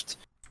Warcraft.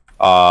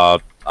 I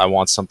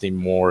want something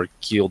more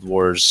Guild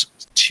Wars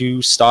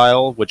 2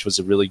 style, which was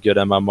a really good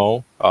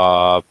MMO.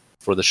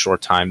 For the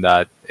short time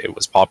that it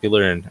was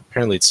popular, and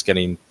apparently it's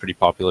getting pretty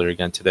popular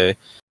again today.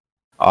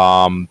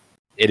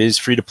 It is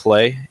free to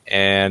play,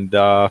 and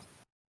it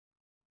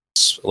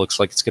looks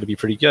like it's going to be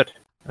pretty good.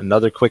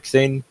 Another quick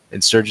thing,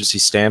 Insurgency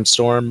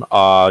Sandstorm,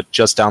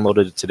 just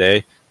downloaded it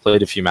today,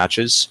 played a few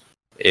matches.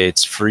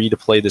 It's free to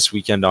play this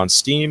weekend on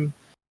Steam.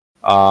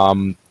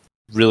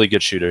 Really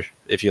good shooter,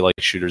 if you like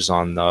shooters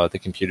on the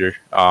computer.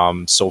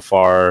 So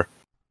far,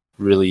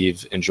 really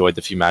enjoyed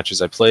the few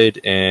matches I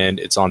played, and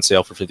it's on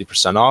sale for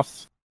 50%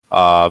 off.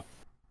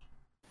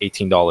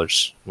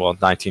 $18. Well,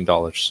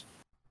 $19.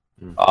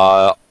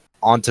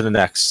 On to the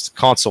next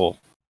console.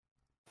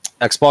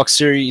 Xbox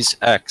Series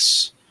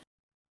X.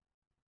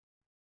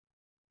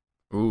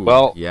 Ooh,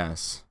 well,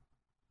 yes.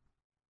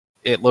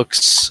 It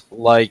looks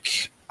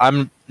like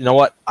you know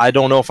what? I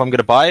don't know if I'm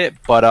gonna buy it,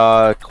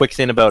 but quick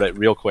thing about it,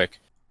 real quick.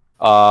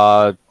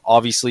 All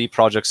obviously,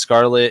 Project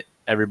Scarlet.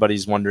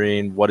 Everybody's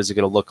wondering, what is it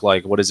going to look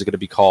like? What is it going to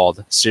be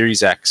called?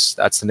 Series X.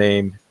 That's the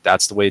name.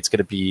 That's the way it's going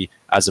to be.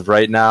 As of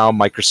right now,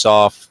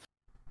 Microsoft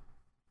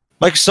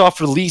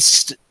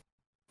released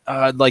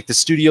like the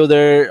studio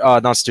there,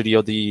 not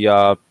studio,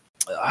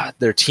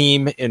 their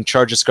team in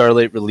charge of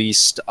Scarlet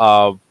released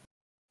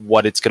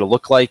what it's going to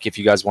look like. If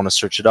you guys want to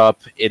search it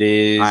up, it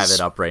is. I have it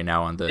up right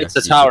now on the. It's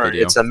a YouTube tower.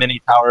 video. It's a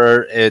mini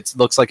tower. It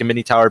looks like a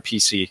mini tower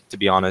PC, to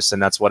be honest,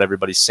 and that's what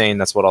everybody's saying.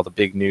 That's what all the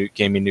big new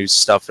gaming news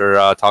stuff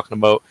are talking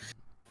about.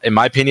 In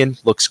my opinion,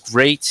 looks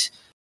great.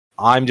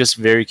 I'm just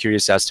very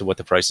curious as to what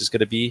the price is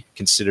going to be,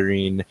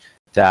 considering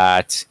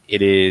that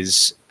it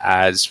is,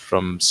 as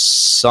from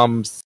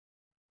some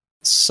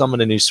of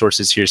the news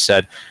sources here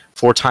said,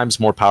 4 times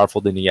more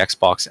powerful than the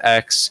Xbox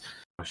X.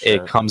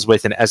 It comes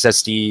with an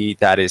SSD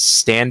that is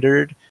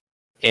standard,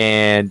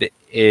 and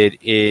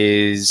it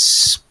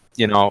is,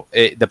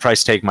 the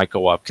price tag might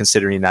go up,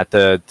 considering that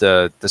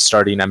the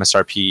starting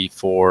MSRP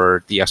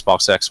for the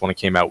Xbox X when it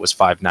came out was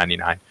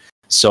 $599.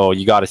 So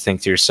you got to think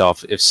to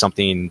yourself, if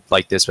something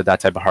like this with that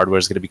type of hardware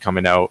is going to be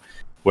coming out,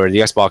 where the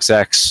Xbox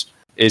X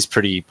is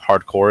pretty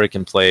hardcore, it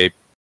can play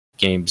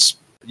games.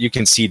 You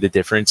can see the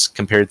difference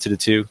compared to the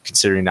two,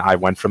 considering I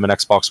went from an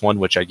Xbox One,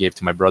 which I gave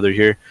to my brother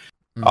here,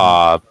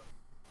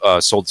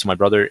 sold to my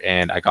brother,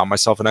 and I got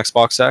myself an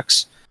Xbox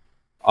X.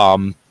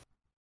 I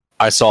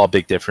saw a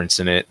big difference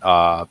in it.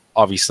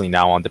 Obviously,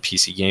 now on the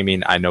PC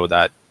gaming, I know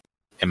that,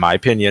 in my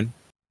opinion,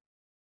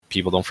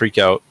 people don't freak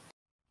out.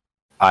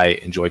 I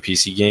enjoy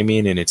PC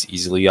gaming, and it's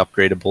easily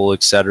upgradable,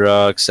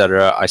 etc.,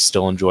 etc. I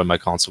still enjoy my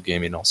console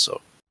gaming also.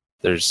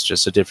 There's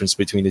just a difference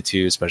between the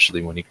two,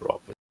 especially when you grow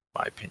up with it, in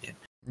my opinion.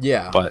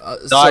 Yeah. But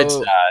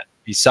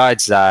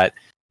besides that,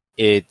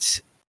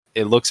 it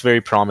looks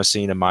very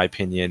promising in my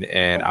opinion,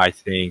 and I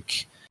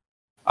think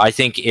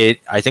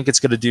it's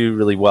going to do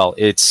really well.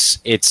 It's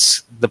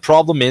the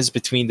problem is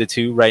between the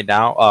two right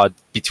now,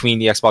 between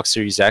the Xbox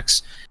Series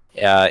X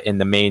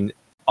and the main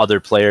other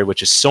player,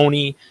 which is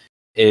Sony,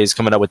 is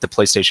coming out with the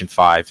PlayStation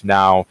 5.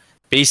 Now,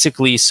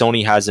 basically,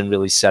 Sony hasn't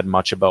really said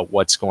much about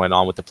what's going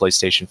on with the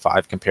PlayStation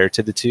 5 compared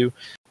to the two.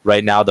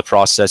 Right now, the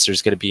processor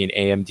is going to be an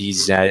AMD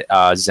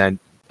Zen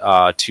 2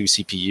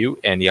 CPU,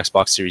 and the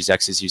Xbox Series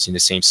X is using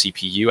the same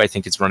CPU. I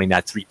think it's running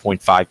at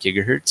 3.5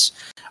 gigahertz.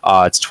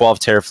 It's 12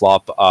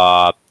 teraflop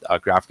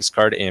graphics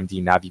card,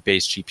 AMD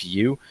Navi-based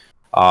GPU.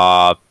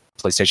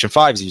 PlayStation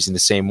 5 is using the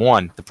same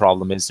one. The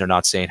problem is they're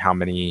not saying how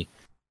many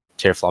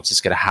teraflops it's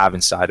going to have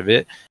inside of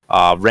it.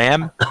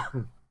 RAM,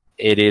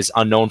 it is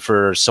unknown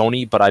for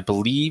Sony, but I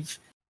believe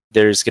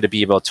there's going to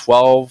be about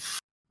 12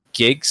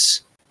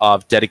 gigs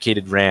of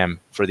dedicated RAM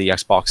for the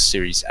Xbox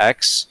Series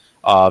X,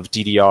 of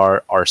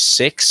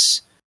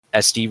DDR6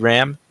 SD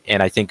RAM,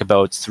 and I think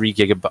about 3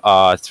 gigs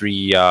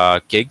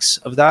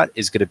of that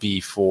is going to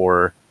be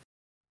for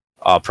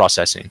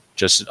processing,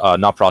 just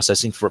not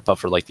processing, but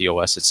for like the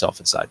OS itself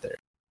inside there.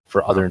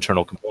 For other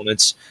internal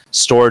components,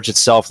 storage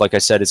itself, like I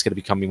said, it's going to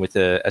be coming with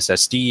a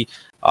SSD,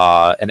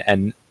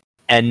 an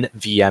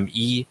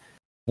NVMe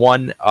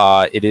one.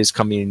 It is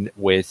coming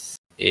with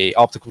a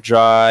optical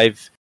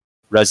drive,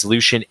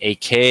 resolution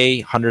 8K,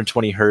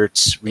 120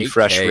 hertz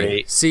refresh 8K.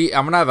 rate. See,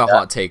 I'm gonna have a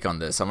hot take on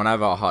this. I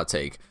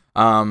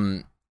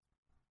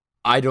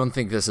don't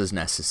think this is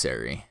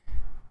necessary.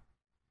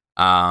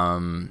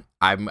 I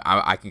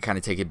can kind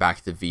of take it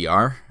back to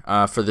VR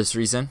for this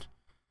reason.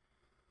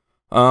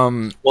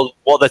 Well,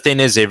 the thing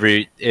is,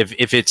 Avery,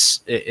 if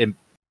it's,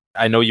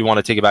 I know you want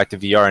to take it back to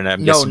VR, and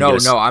I'm no.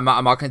 I'm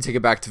not going to take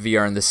it back to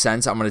VR in the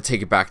sense. I'm going to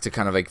take it back to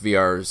kind of like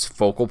VR's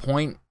focal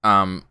point.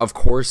 Of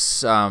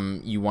course,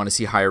 you want to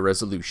see higher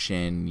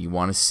resolution. You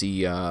want to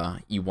see all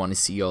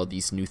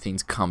these new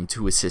things come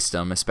to a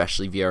system,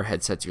 especially VR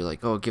headsets. You're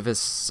like, oh, give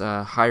us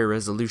higher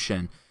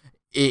resolution.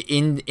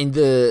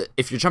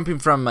 If you're jumping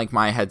from like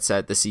my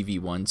headset, the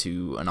CV1,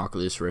 to an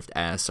Oculus Rift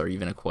S or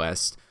even a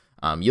Quest,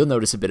 you'll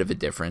notice a bit of a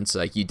difference.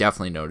 Like, you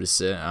definitely notice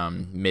it.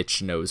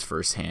 Mitch knows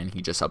firsthand.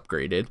 He just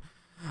upgraded.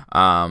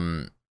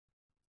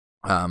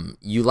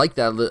 You like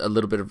that a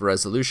little bit of a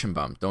resolution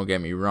bump. Don't get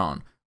me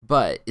wrong.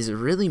 But is it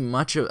really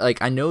much of, like,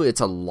 I know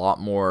it's a lot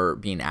more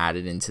being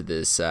added into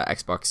this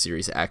Xbox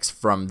Series X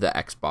from the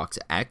Xbox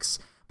X,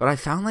 but I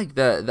found like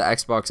the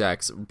Xbox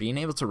X being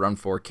able to run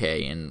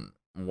 4K and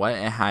what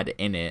it had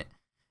in it,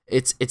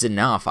 it's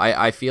enough.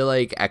 I feel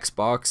like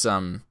Xbox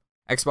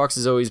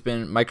has always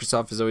been,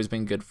 Microsoft has always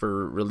been good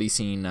for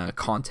releasing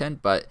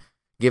content, but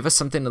give us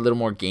something a little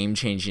more game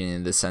changing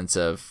in the sense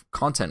of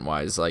content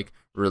wise. Like,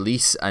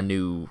 release a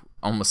new,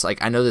 almost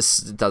like, I know this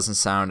doesn't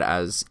sound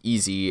as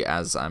easy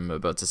as I'm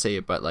about to say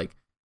it, but like,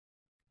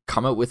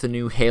 come out with a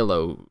new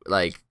Halo,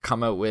 like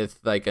come out with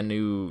like a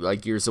new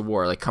like Gears of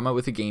War, like come out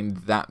with a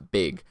game that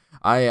big.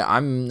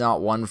 I'm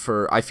not one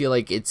for, I feel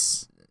like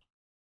it's,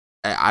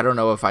 I don't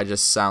know if I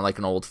just sound like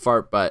an old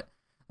fart, but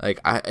like,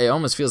 it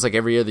almost feels like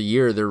every other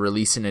year they're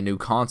releasing a new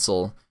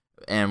console.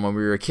 And when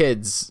we were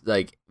kids,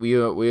 like we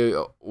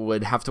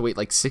would have to wait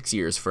like 6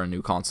 years for a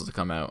new console to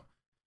come out.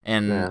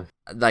 And Yeah.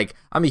 like,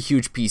 I'm a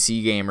huge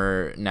PC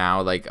gamer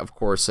now. Like, of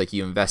course, like,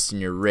 you invest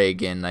in your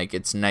rig, and like,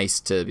 it's nice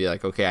to be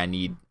like, okay, I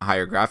need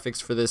higher graphics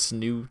for this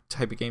new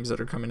type of games that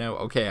are coming out.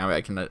 Okay,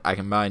 I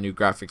can buy a new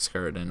graphics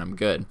card and I'm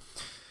good.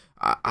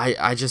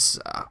 I just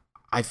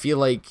I feel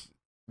like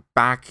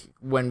back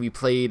when we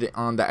played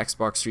on the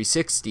Xbox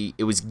 360,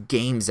 it was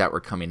games that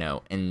were coming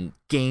out and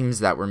games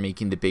that were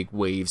making the big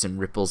waves and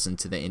ripples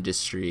into the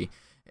industry,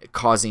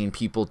 causing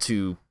people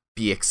to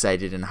be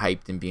excited and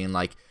hyped and being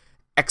like,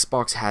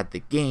 Xbox had the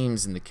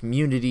games and the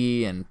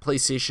community, and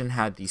PlayStation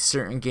had these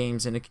certain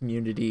games in a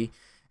community,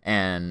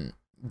 and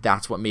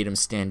that's what made them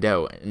stand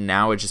out. And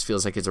now it just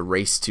feels like it's a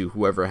race to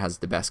whoever has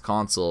the best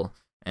console,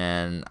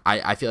 and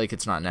I feel like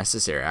it's not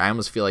necessary. I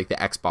almost feel like the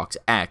Xbox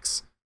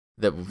X,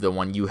 the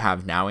one you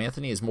have now,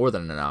 Anthony, is more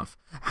than enough.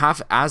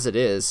 Half as it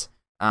is,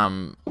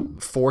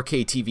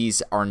 4K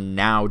TVs are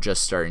now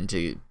just starting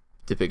to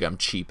become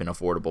cheap and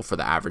affordable for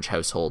the average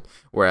household,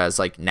 whereas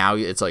like now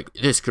it's like,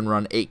 this can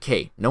run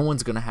 8K. No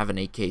one's gonna have an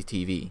 8K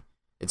TV.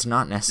 It's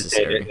not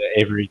necessary.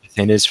 Avery, the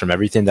thing is, from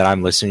everything that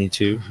I'm listening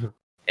to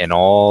and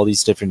all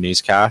these different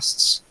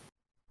newscasts,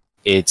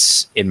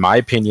 it's, in my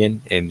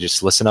opinion, and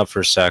just listen up for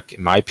a sec,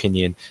 in my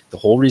opinion, the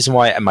whole reason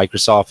why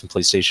Microsoft and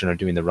PlayStation are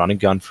doing the run and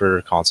gun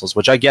for consoles,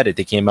 which I get it,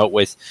 they came out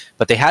with,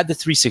 but they had the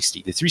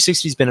 360. The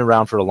 360's been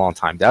around for a long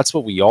time. That's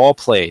what we all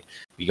played.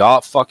 We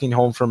got fucking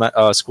home from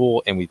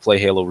school and we play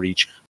Halo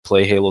Reach,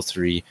 play Halo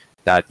 3,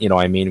 that, you know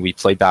what I mean, we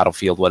played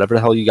Battlefield, whatever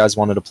the hell you guys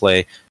wanted to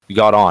play, we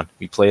got on.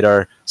 We played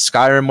our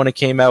Skyrim when it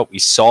came out. We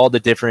saw the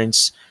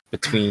difference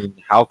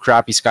between how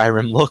crappy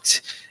Skyrim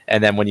looked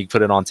and then when you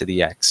put it onto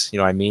the X, you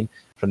know what I mean,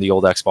 from the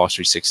old Xbox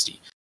 360.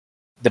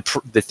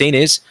 The thing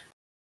is,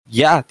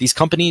 yeah, these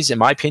companies, in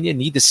my opinion,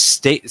 need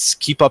to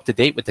keep up to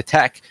date with the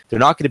tech. They're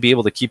not going to be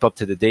able to keep up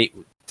to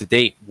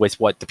date with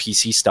what the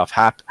PC stuff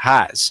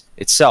has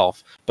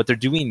itself, but they're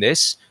doing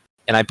this,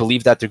 and I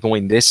believe that they're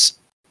going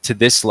to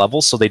this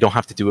level so they don't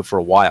have to do it for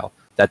a while,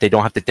 that they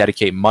don't have to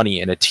dedicate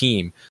money and a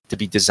team to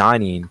be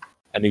designing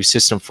a new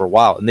system for a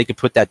while, and they can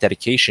put that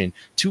dedication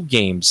to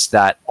games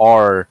that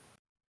are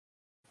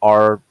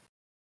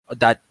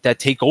that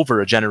take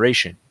over a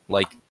generation,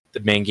 like the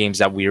main games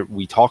that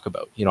we talk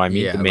about. You know what I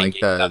mean? Yeah, the main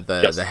like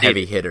the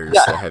heavy hitters.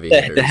 Yeah,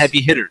 the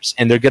heavy hitters.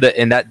 And they're gonna,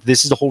 and that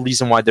this is the whole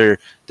reason why they're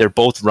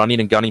both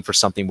running and gunning for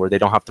something where they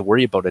don't have to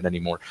worry about it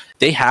anymore.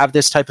 They have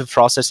this type of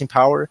processing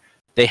power.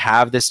 They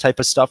have this type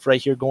of stuff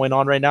right here going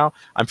on right now.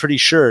 I'm pretty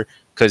sure,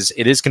 because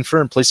it is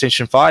confirmed,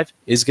 PlayStation 5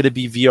 is going to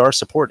be VR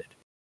supported.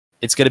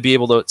 It's going to be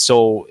able to.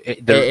 So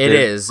it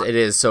is.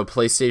 So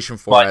PlayStation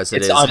 4 as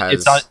it is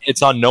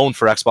it's unknown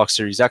for Xbox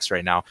Series X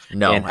right now.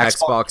 No, and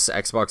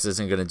Xbox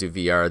isn't going to do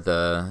VR.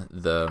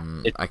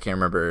 I can't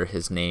remember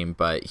his name,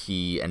 but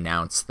he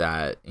announced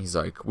that he's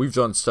like, we've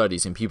done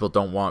studies and people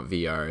don't want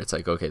VR. It's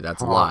like, okay,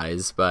 that's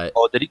lies. But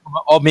did he?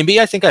 Oh, maybe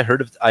I think I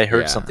heard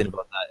something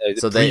about that.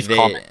 So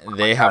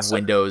they have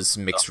Windows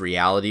mixed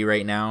reality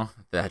right now.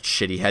 That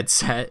shitty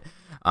headset.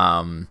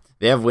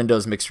 They have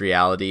Windows mixed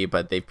reality,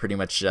 but they've pretty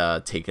much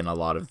taken a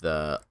lot of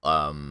the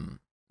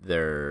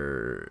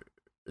their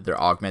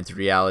augmented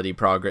reality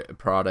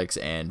products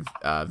and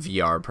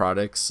VR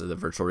products, so the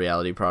virtual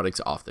reality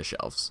products, off the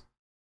shelves.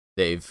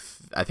 I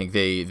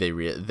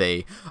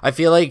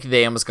feel like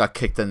they almost got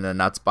kicked in the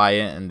nuts by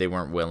it, and they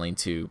weren't willing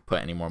to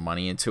put any more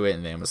money into it,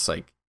 and they almost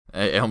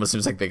it almost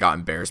seems like they got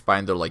embarrassed by it,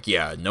 and they're like,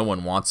 yeah, no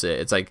one wants it.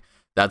 It's like,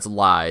 that's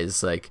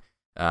lies. Like,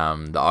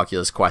 the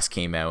Oculus Quest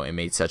came out and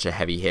made such a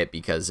heavy hit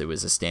because it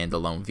was a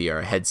standalone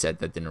VR headset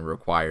that didn't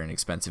require an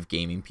expensive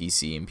gaming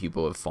PC, and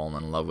people have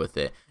fallen in love with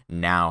it.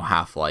 Now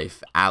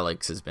Half-Life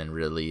Alyx has been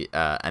really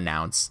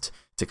announced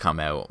to come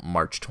out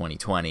March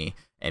 2020,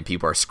 and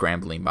people are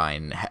scrambling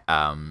buying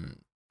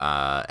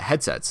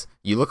headsets.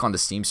 You look on the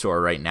Steam store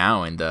right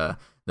now, and the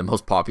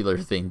most popular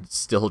thing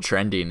still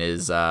trending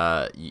is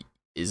a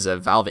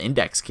Valve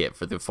Index kit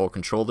for the full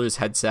controllers,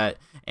 headset,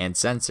 and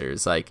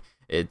sensors. Like,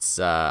 it's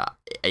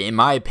in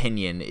my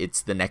opinion,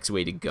 it's the next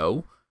way to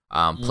go.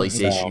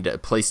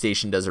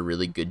 PlayStation does a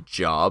really good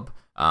job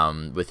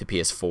with the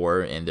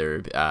PS4 and their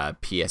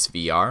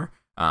PSVR.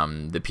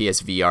 The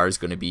PSVR is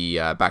going to be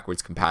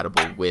backwards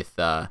compatible with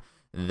the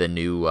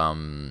new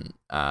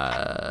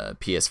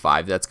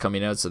PS5 that's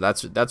coming out, so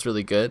that's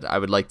really good. I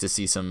would like to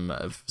see some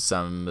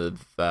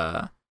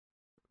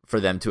for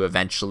them to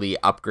eventually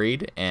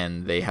upgrade,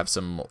 and they have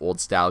some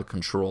old style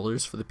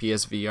controllers for the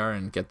PSVR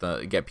and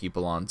get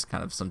people on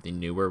kind of something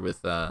newer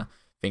with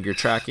finger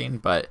tracking.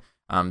 But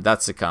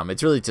that's to come.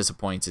 It's really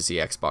disappointing to see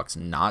Xbox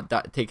not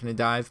taking a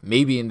dive.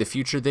 Maybe in the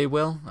future they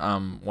will.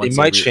 They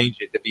might change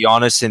it, to be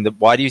honest.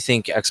 Why do you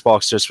think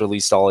Xbox just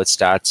released all its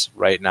stats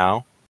right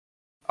now?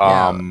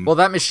 Well,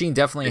 that machine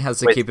definitely has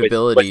the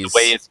capabilities. With the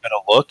way it's going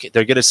to look,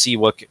 they're going to see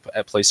what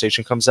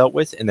PlayStation comes out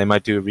with, and they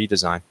might do a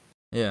redesign.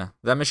 Yeah,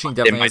 that machine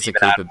definitely has the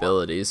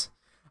capabilities.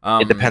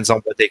 It depends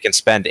on what they can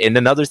spend. And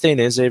another thing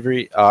is,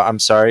 Avery, I'm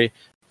sorry,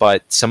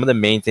 but some of the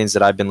main things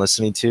that I've been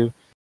listening to,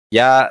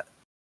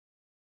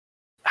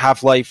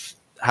 Half-Life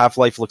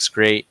looks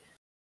great.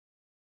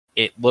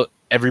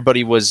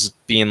 everybody was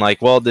being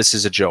like, well, this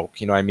is a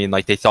joke. You know what I mean?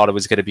 Like, they thought it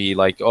was going to be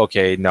like,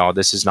 okay, no,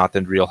 this is not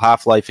the real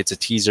Half-Life. It's a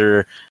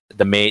teaser.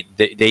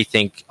 They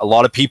think, a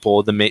lot of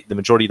people, the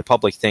majority of the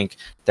public think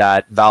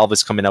that Valve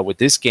is coming out with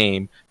this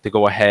game to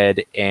go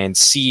ahead and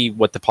see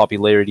what the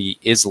popularity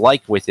is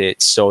like with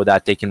it so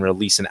that they can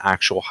release an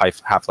actual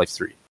Half-Life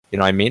 3. You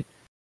know what I mean?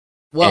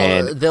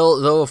 Well,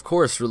 they'll of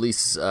course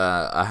release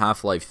a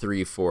Half-Life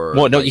 3 for...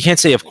 Well, no, you can't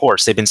say of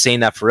course. They've been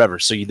saying that forever,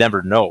 so you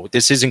never know.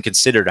 This isn't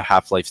considered a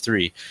Half-Life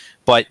 3.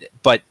 But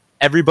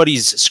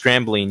everybody's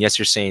scrambling. Yes,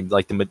 you're saying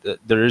like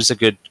there is a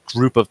good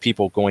group of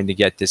people going to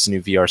get this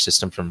new VR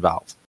system from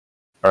Valve.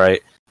 All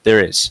right,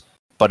 there is,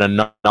 but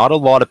not a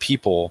lot of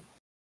people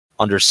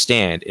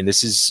understand, and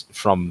this is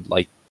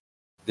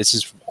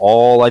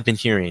all I've been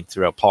hearing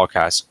throughout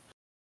podcasts.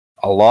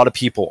 A lot of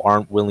people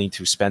aren't willing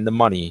to spend the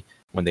money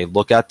when they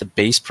look at the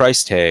base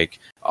price tag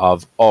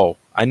of, oh,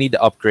 I need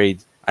to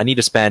upgrade. I need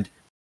to spend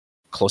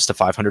close to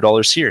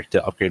 $500 here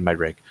to upgrade my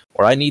rig,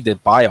 or I need to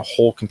buy a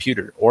whole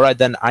computer, or I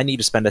need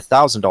to spend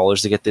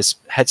 $1,000 to get this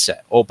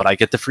headset. Oh, but I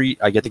get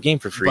the game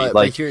for free.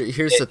 But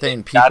here's the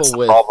thing: that's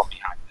the problem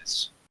behind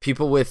this.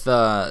 People with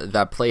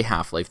that play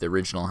Half-Life, the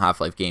original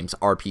Half-Life games,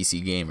 are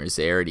PC gamers.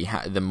 They already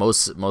have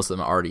most of them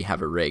already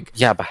have a rig.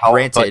 Yeah, but how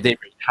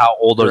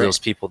old are those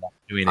people that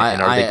are doing it?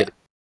 And are they good?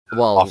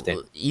 Well,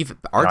 often? Even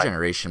our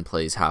generation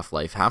plays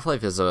Half-Life.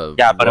 Half-Life is a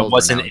but it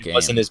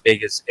wasn't as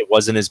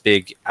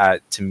big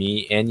to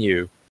me and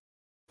you,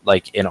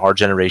 like in our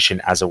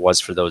generation, as it was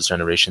for those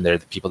generation. They're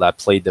the people that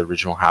played the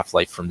original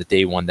Half-Life from the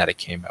day one that it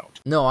came out.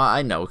 No,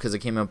 I know because it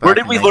came out. Where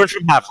did we learn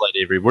from Half-Life,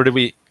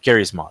 Avery?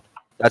 Garry's Mod.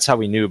 That's how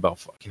we knew about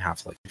fucking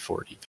Half-Life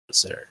before it even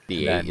was there.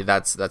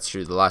 That's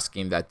true. The last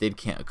game that did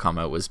come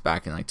out was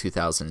back in like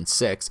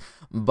 2006.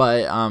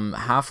 But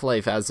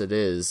Half-Life, as it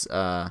is,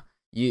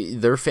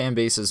 their fan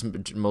base is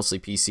mostly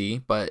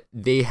PC, but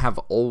they have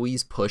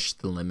always pushed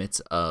the limits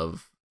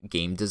of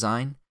game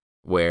design.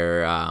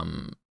 Where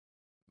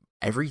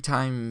every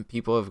time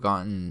people have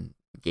gotten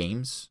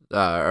games,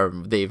 or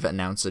they've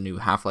announced a new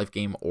Half-Life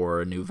game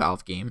or a new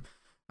Valve game,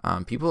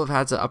 people have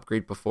had to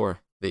upgrade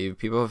before.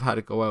 People have had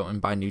to go out and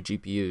buy new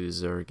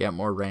GPUs or get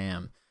more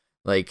RAM.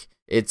 Like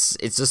it's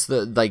just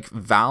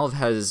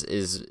Valve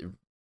is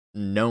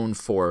known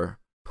for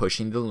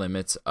pushing the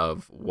limits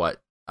of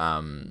what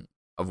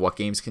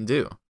games can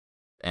do,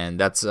 and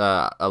that's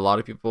a lot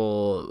of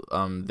people.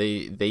 They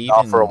even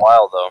not for a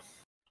while though.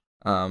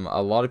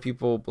 A lot of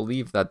people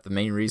believe that the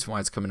main reason why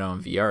it's coming out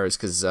in VR is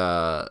because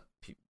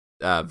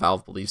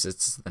Valve believes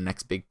it's the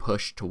next big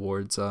push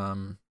towards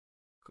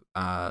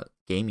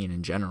gaming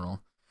in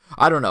general.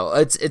 I don't know.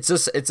 It's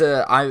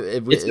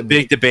a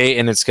big debate,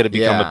 and it's going to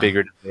become a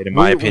bigger debate, in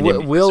my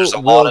opinion. There's a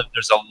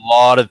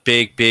lot of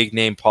big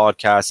name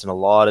podcasts and a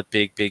lot of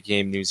big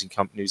game news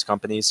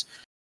companies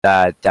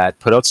that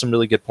put out some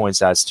really good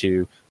points as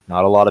to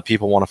not a lot of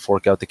people want to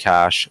fork out the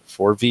cash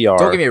for VR.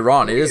 Don't get me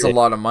wrong; it is a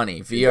lot of money.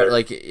 VR,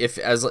 like if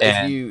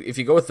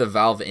you go with the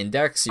Valve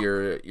Index,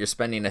 you're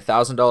spending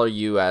 $1,000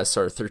 US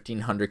or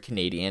 1,300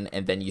 Canadian,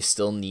 and then you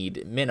still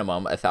need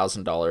minimum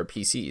 $1,000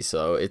 PC.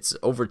 So it's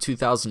over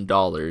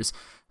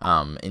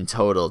 $2,000 in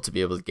total to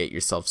be able to get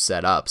yourself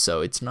set up.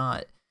 So it's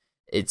not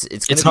it's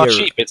not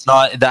cheap. It's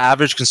not, the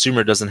average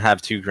consumer doesn't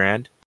have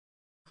 $2,000.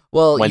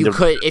 Well, you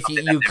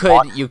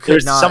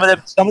could not.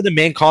 Some of the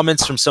main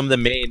comments from some of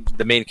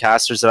the main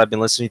casters that I've been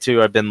listening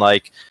to, I've been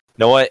like, you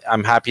know what?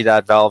 I'm happy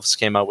that Valve's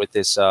came out with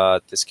this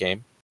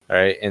game, all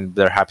right, and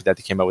they're happy that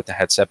they came out with the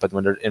headset. But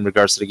when they're in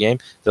regards to the game,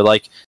 they're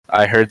like,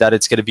 I heard that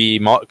it's going to be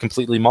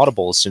completely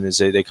moddable as soon as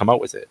they come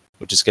out with it,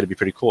 which is going to be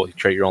pretty cool. You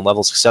create your own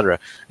levels, etc.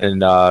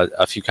 And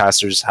a few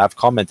casters have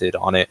commented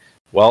on it.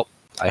 Well,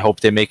 I hope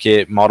they make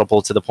it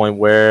moddable to the point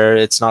where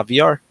it's not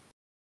VR,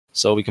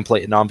 so we can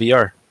play it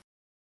non-VR.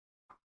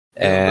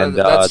 And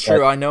that's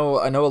true. I know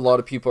a lot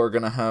of people are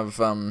gonna have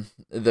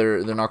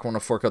they're not going to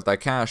fork out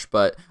that cash,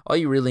 but all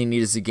you really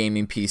need is a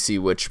gaming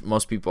PC, which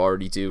most people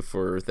already do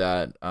for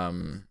that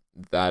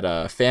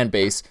fan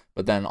base.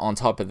 But then on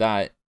top of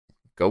that,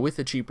 go with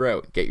a cheap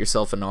route. Get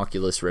yourself an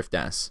Oculus Rift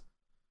S.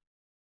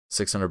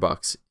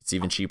 $600. It's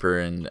even cheaper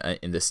in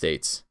the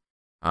States.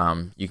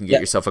 You can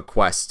get yourself a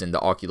Quest, and the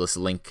Oculus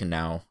Link can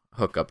now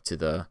hook up to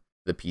the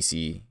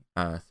PC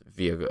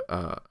via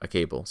a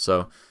cable.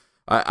 So.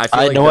 I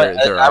feel like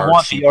I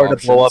want VR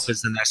to blow up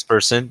as the next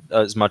person,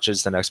 as much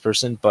as the next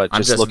person. But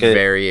I'm just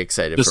very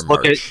excited for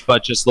merch.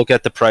 But just look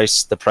at the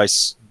price. The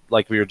price,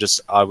 like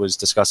I was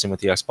discussing with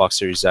the Xbox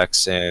Series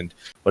X and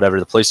whatever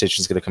the PlayStation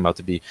is going to come out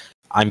to be.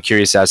 I'm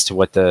curious as to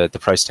what the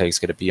price tag is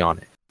going to be on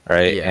it.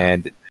 Right,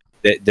 and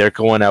they're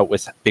going out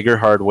with bigger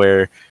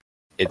hardware.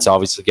 It's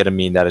obviously going to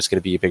mean that it's going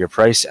to be a bigger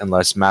price,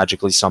 unless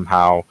magically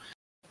somehow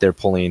they're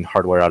pulling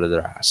hardware out of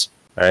their ass.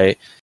 Right.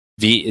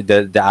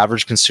 The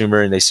average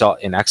consumer, and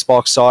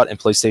Xbox saw it and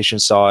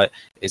PlayStation saw it,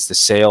 is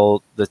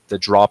the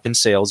drop in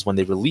sales when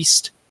they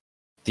released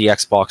the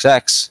Xbox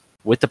X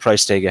with the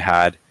price tag it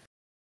had.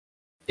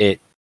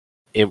 It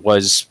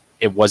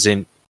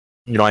wasn't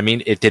you know what I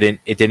mean, it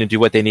didn't do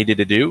what they needed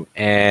to do,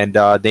 and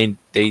they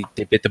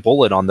bit the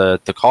bullet on the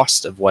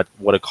cost of what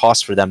it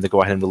cost for them to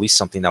go ahead and release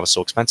something that was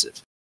so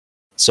expensive.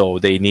 So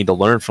they need to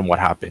learn from what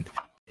happened.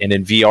 And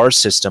in VR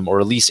system, or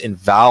at least in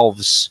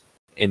Valve's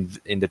in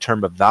the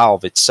term of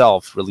Valve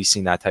itself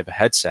releasing that type of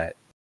headset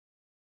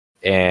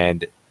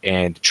and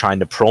trying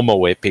to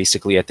promo it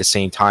basically at the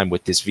same time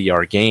with this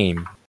VR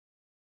game,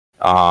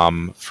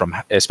 from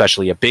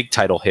especially a big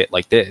title hit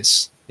like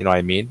this. You know what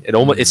I mean?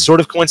 It's sort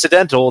of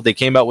coincidental. They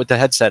came out with the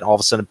headset, all of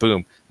a sudden,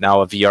 boom!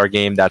 Now a VR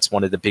game that's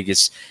one of the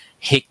biggest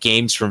hit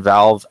games from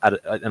Valve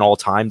in all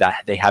time.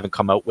 That they haven't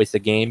come out with a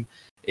game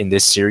in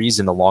this series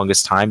in the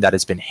longest time, that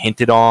has been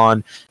hinted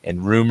on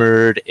and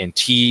rumored and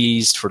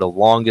teased for the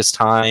longest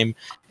time,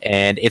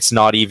 and it's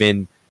not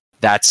even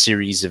that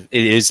series of.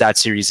 It is that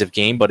series of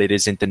game, but it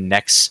isn't the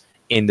next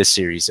in the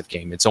series of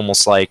game. It's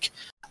almost like,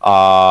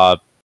 for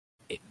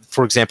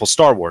example,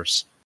 Star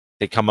Wars.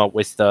 They come out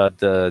with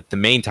the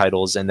main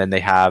titles, and then they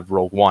have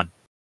Rogue One.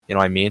 You know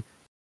what I mean?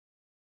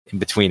 In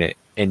between it,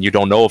 and you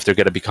don't know if they're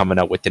going to be coming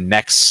out with the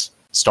next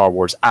Star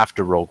Wars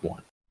after Rogue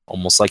One.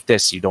 Almost like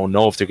this, you don't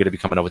know if they're going to be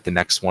coming out with the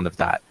next one of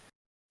that.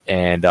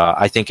 And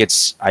I think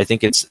it's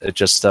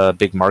just a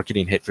big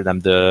marketing hit for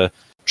them to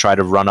try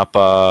to run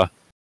up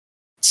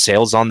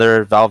sales on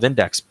their Valve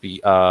Index,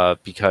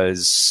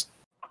 because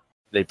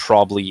they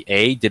probably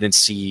didn't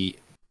see.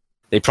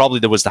 There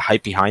was the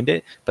hype behind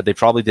it, but they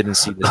probably didn't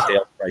see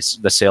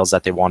the sales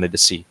that they wanted to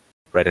see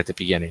right at the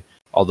beginning.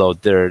 Although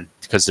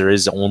because there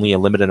is only a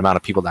limited amount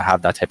of people that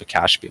have that type of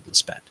cash to be able to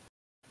spend.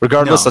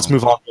 Regardless, let's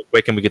move on real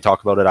quick, and we can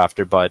talk about it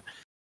after. But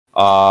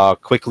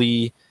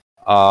quickly,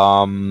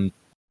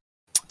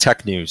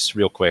 tech news,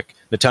 real quick.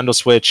 Nintendo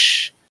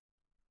Switch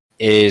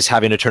is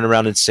having a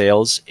turnaround in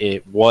sales.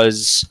 It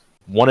was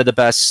one of the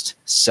best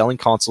selling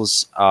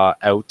consoles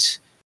out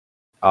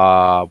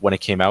when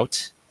it came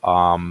out.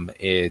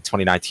 In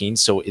 2019,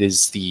 so it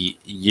is the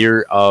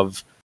year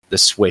of the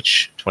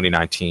Switch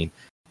 2019.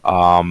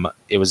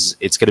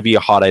 It's going to be a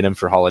hot item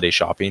for holiday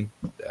shopping.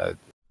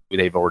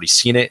 They've already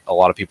seen it. A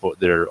lot of people,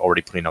 they're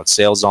already putting out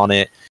sales on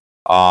it.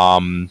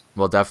 Well,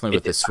 definitely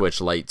with the Switch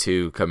Lite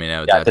 2 coming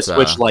out. Yeah, the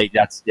Switch Lite.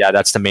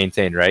 That's the main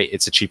thing, right?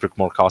 It's a cheaper,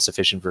 more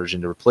cost-efficient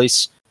version to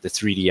replace the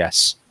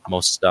 3DS.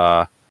 Most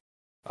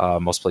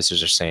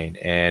places are saying,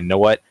 and you know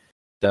what?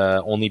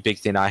 The only big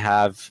thing I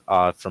have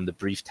from the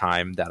brief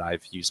time that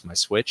I've used my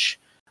Switch,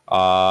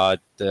 I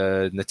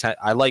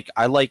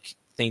like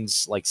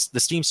things like the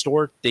Steam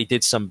store. They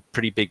did some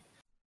pretty big,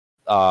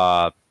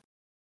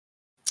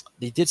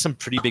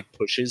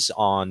 pushes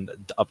on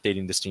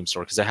updating the Steam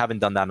store, because I haven't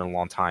done that in a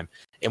long time.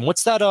 And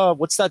what's that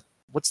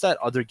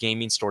other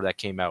gaming store that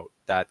came out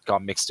that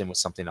got mixed in with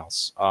something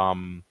else?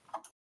 Do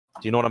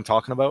you know what I'm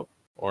talking about,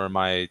 or am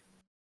I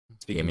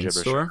speaking gaming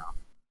gibberish? store?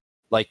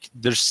 Like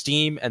there's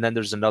Steam, and then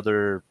there's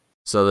another.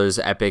 So there's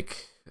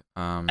Epic.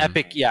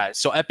 Epic, yeah.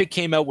 So Epic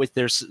came out with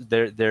their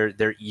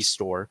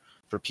e-store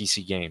for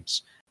PC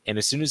games, and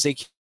as soon as they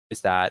came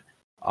with that,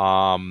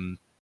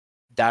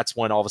 that's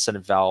when all of a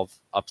sudden Valve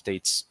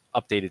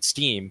updated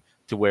Steam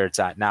to where it's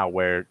at now.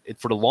 Where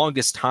for the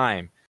longest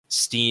time,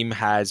 Steam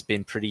has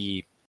been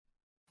pretty.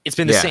 It's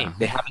been the same.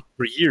 They haven't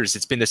for years.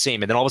 It's been the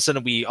same, and then all of a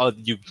sudden you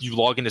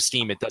log into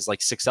Steam, it does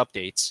like 6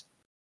 updates.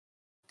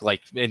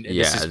 Like, and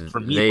this is for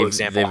me, for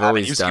example. They've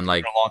always done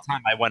like for a long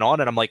time. I went on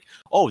and I'm like,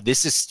 oh,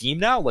 this is Steam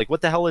now. Like, what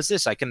the hell is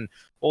this? I can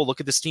look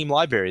at the Steam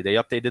library. They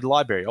updated the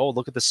library. Oh,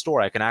 look at the store.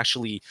 I can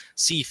actually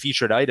see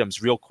featured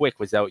items real quick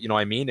without, you know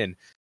what I mean, and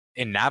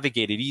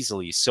navigate it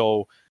easily.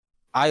 So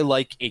I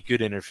like a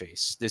good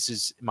interface. This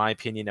is my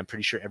opinion. I'm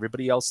pretty sure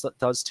everybody else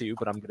does too,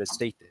 but I'm going to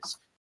state this: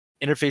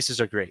 interfaces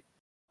are great.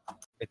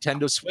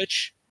 Nintendo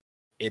Switch,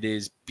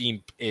 it's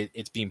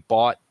being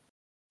bought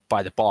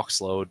by the box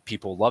load.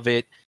 People love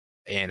it.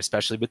 And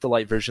especially with the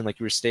light version, like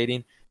you were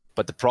stating.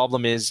 But the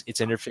problem is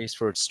its interface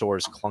for its store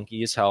is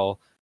clunky as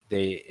hell.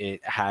 It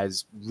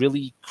has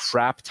really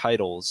crap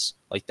titles,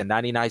 like the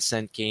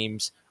 99-cent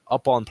games,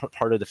 up on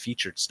part of the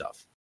featured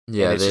stuff.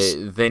 Yeah,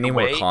 they need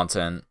more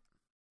content.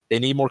 They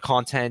need more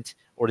content,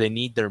 or they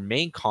need their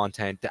main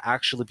content to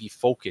actually be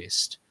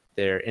focused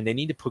there, and they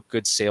need to put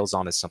good sales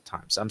on it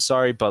sometimes. I'm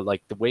sorry, but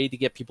like the way to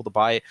get people to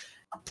buy it,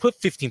 put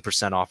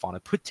 15% off on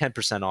it, put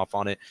 10% off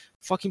on it,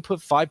 fucking put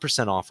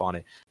 5% off on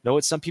it. Know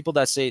what? Some people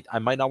that say, I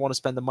might not want to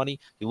spend the money,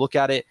 you look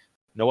at it,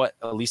 you know what?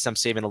 At least I'm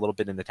saving a little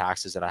bit in the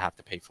taxes that I have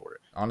to pay for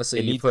it. Honestly,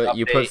 you put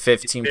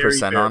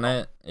 15% on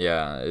it,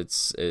 yeah,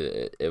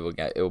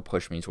 it will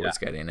push me towards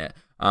getting it.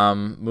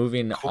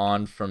 Moving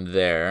on from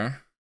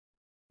there,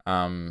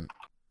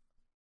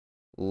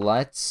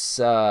 let's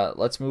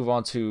move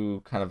on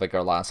to kind of like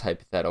our last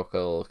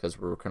hypothetical, because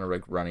we're kind of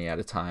like running out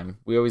of time.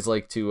 We always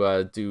like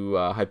to do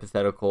a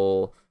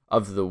hypothetical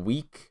of the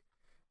week.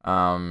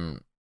 I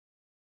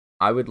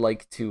would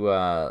like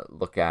to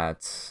look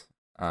at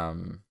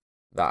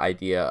the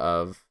idea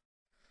of,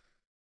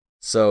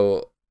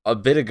 so a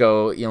bit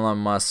ago Elon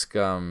Musk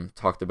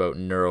talked about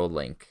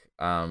Neuralink.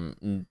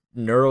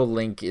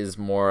 Neuralink is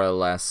more or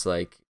less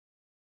like,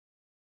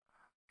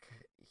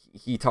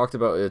 he talked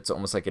about it's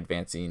almost like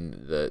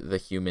advancing the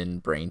human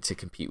brain to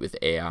compete with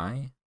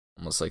AI,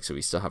 almost like so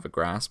we still have a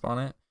grasp on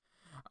it.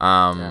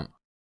 Yeah.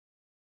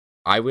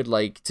 I would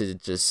like to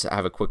just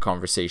have a quick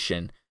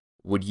conversation.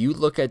 Would you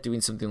look at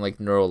doing something like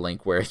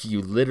Neuralink where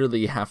you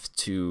literally have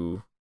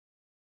to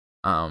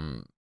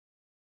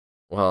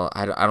well,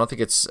 I don't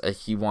think it's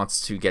he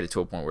wants to get it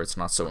to a point where it's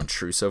not so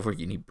intrusive where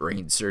you need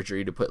brain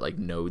surgery to put like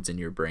nodes in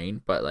your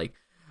brain, but like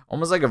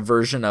almost like a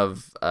version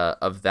of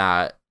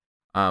that.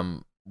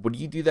 Would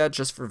you do that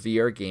just for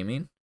VR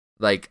gaming?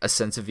 Like a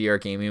sense of VR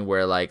gaming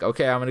where like,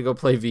 okay, I'm gonna go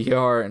play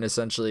VR, and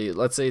essentially,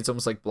 let's say it's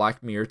almost like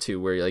Black Mirror 2,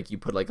 where like you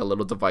put like a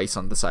little device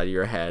on the side of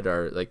your head,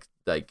 or like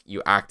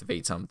you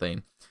activate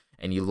something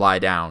and you lie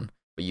down,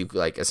 but you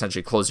like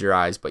essentially close your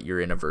eyes, but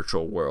you're in a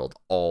virtual world,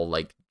 all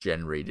like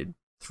generated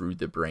through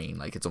the brain.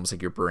 Like it's almost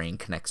like your brain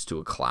connects to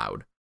a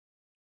cloud.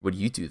 Would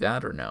you do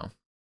that or no?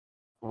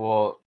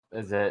 Well,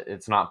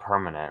 it's not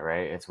permanent,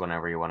 right? It's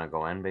whenever you want to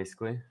go in,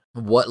 basically.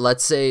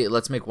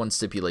 Let's make one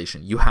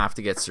stipulation. You have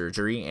to get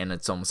surgery, and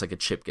it's almost like a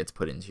chip gets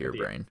put into your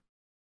brain.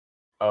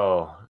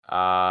 Oh,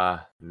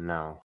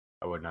 no.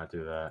 I would not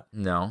do that.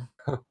 No.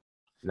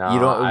 No. You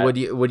don't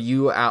would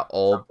you at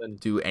all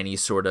do any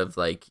sort of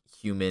like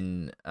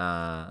human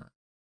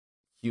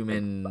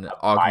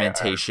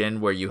augmentation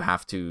where you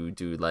have to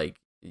do like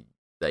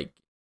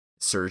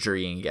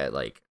surgery and get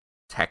like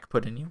tech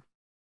put in you?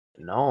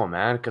 No,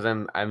 man, because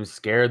I'm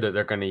scared that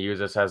they're going to use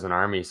us as an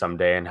army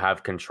someday and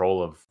have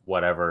control of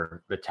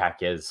whatever the tech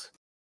is.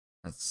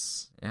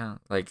 That's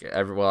like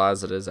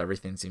as it is,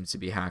 everything seems to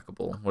be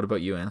hackable. What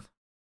about you, Anth?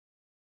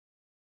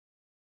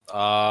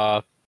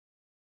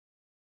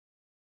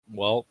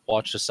 Well,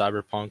 watch the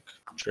Cyberpunk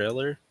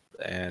trailer,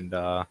 and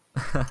that's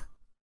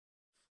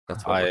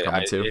what we're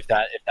coming to. If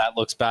that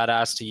looks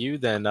badass to you,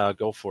 then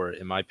go for it.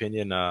 In my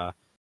opinion,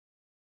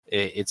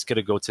 it's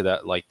gonna go to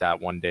that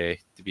one day,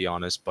 to be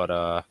honest.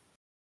 But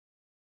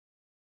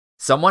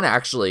someone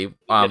actually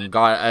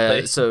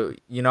got so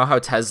you know how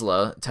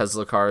Tesla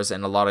cars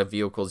and a lot of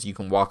vehicles, you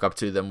can walk up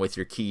to them with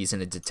your keys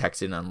and it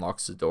detects and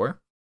unlocks the door.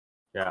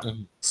 Yeah.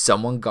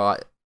 Someone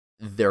got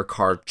their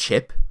car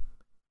chip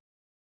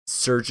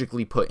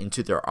surgically put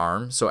into their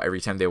arm, so every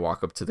time they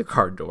walk up to the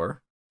car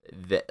door,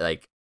 that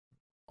like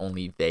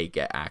only they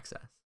get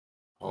access.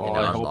 Oh,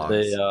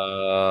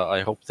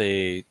 I hope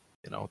they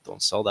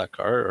don't sell that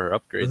car or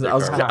upgrade their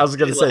car. I was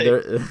gonna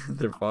say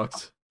they're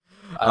fucked.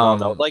 I don't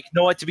know. Like,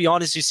 no, to be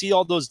honest, you see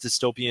all those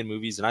dystopian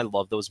movies, and I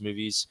love those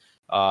movies.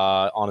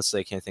 Honestly,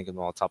 I can't think of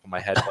them on the top of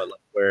my head, but like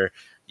where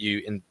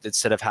you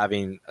instead of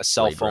having a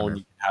cell Blade phone, Runner.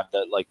 you can have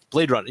that like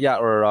Blade Runner, yeah,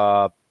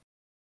 or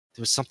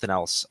there was something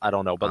else. I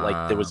don't know, but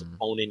like there was a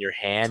phone in your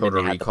hand.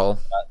 Total Recall.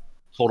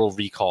 Total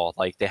Recall.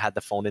 Like they had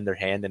the phone in their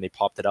hand and they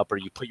popped it up, or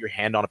you put your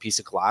hand on a piece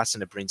of glass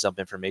and it brings up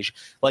information.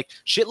 Like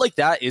shit like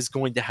that is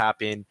going to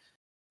happen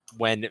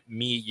when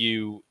me,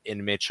 you,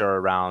 and Mitch are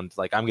around.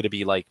 Like I'm going to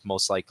be like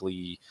most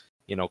likely,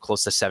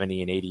 close to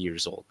 70 and 80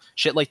 years old.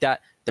 Shit like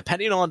that,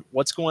 depending on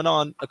what's going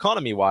on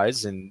economy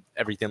wise and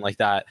everything like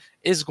that,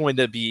 is going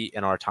to be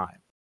in our time.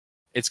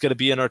 It's going to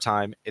be in our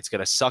time. It's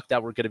going to suck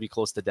that we're going to be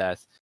close to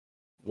death.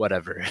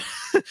 Whatever.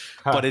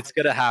 But it's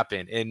going to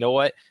happen. And you know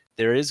what?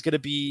 There's going to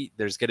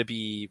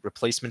be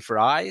replacement for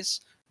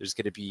eyes. There's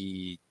going to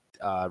be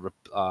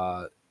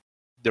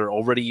they're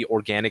already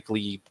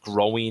organically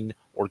growing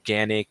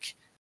organic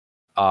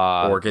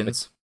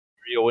organs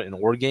and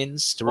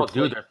organs to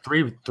dude, they're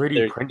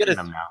 3D printing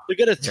them now.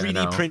 They're going to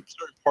 3D print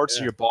certain parts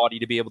of your body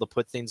to be able to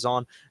put things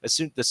on.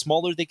 The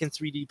smaller they can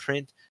 3D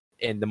print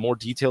and the more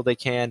detail they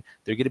can,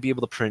 they're going to be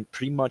able to print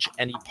pretty much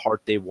any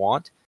part they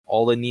want.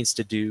 All it needs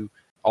to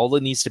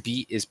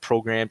be is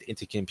programmed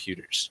into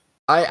computers.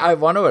 I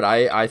wonder what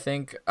I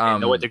think. You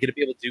know what? They're gonna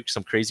be able to do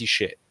some crazy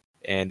shit,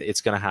 and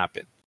it's gonna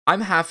happen.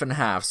 I'm half and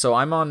half, so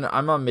I'm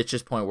on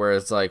Mitch's point where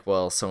it's like,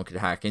 well, someone could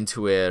hack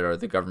into it, or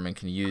the government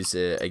can use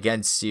it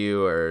against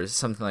you, or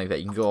something like that.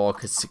 You can go all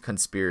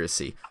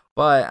conspiracy,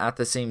 but at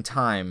the same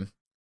time,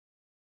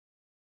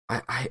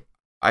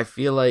 I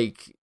feel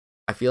like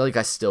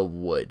I still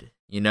would.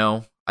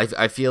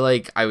 I feel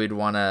like I would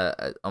want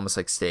to almost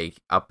like stay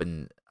up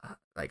and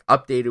like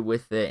updated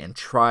with it and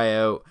try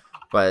out.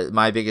 But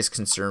my biggest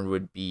concern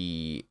would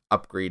be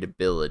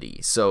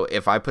upgradability. So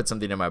if I put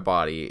something in my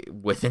body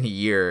within a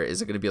year,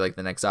 is it going to be like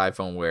the next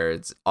iPhone where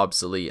it's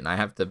obsolete and I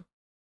have to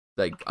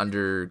like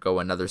undergo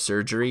another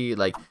surgery?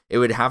 Like it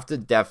would have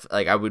to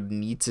I would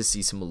need to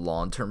see some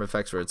long-term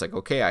effects where it's like,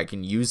 okay, I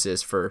can use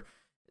this for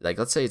like,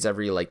 let's say it's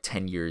every like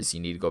 10 years you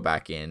need to go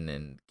back in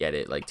and get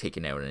it like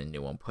taken out and a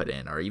new one put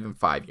in, or even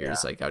 5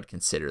 years. Like I would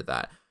consider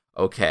that.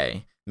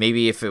 Okay.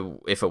 Maybe if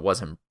it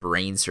wasn't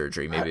brain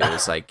surgery, maybe it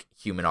was like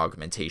human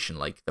augmentation,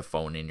 like the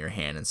phone in your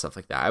hand and stuff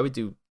like that. I would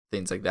do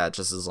things like that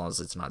just as long as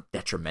it's not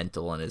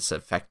detrimental and it's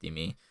affecting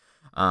me.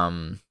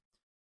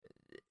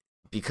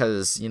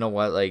 Because you know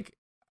what, like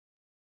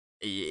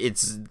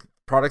it's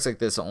products like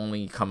this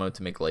only come out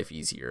to make life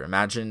easier.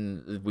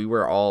 Imagine we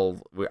were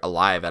all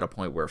alive at a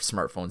point where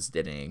smartphones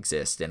didn't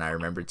exist, and I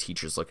remember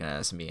teachers looking at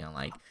us and being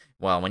like,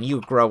 well, when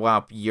you grow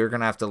up, you're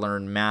gonna have to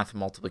learn math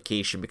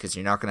multiplication because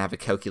you're not gonna have a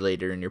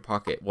calculator in your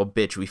pocket. Well,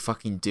 bitch, we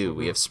fucking do.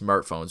 We have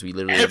smartphones. We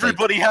literally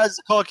Everybody has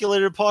a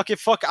calculator in pocket.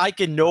 Fuck, I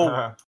can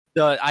know.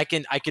 I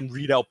can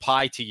read out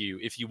pi to you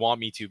if you want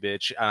me to,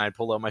 bitch. And I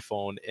pull out my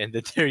phone, and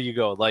then there you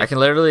go. Like I can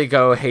literally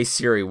go, "Hey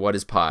Siri, what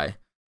is pi?"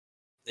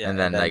 yeah, and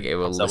then like it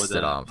will list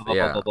it off.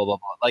 Yeah. Blah, blah, blah, blah.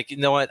 Like, you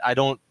know what? I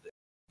don't.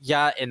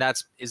 Yeah, and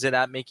isn't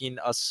that making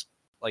us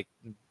like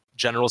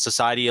general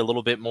society a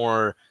little bit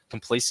more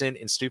complacent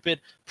and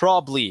stupid?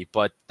 Probably,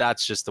 but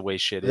that's just the way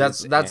shit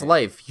is. That's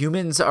life.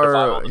 Humans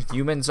are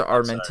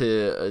meant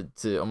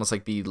to almost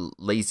like be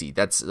lazy.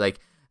 That's like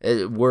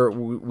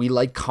we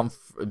like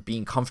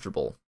being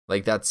comfortable.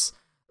 Like that's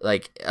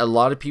like a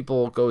lot of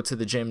people go to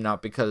the gym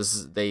not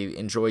because they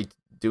enjoy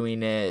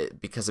doing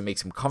it because it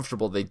makes them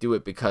comfortable. They do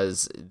it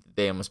because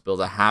they almost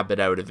build a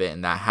habit out of it,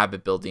 and that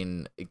habit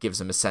building, it gives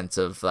them a sense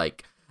of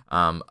like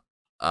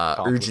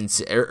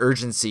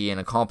urgency and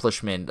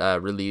accomplishment,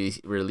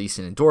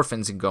 releasing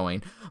endorphins and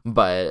going,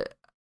 but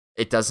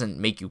it doesn't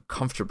make you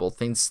comfortable.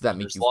 Things that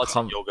make you lots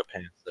of yoga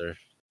pants there.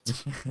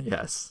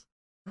 Yes.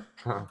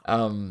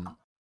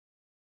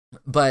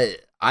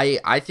 But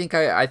I think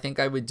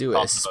I would do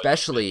it,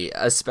 especially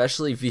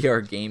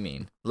VR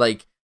gaming.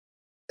 Like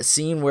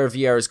seeing where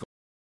VR is going.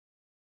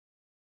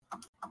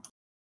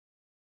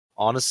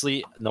 Honestly,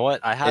 you know what?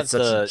 I have It's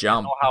such a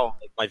jump. You know how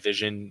like, my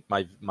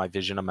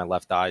vision on my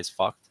left eye is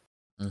fucked.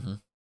 Mm-hmm.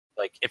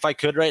 Like if I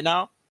could right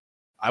now,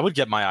 I would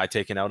get my eye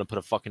taken out and put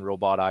a fucking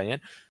robot eye in.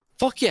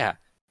 Fuck yeah!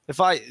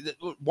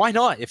 Why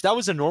not? If that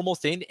was a normal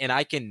thing and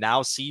I can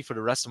now see for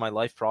the rest of my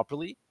life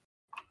properly,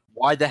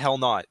 why the hell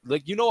not?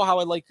 Like, you know how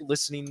I like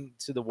listening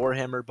to the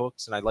Warhammer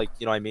books, and I like,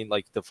 you know what I mean,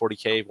 like the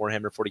 40K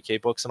Warhammer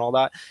 40K books and all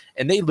that,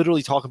 and they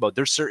literally talk about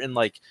there's certain,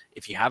 like,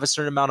 if you have a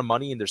certain amount of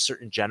money and there's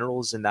certain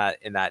generals in that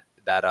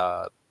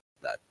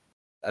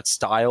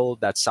style,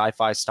 that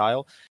sci-fi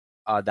style,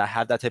 that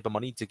have that type of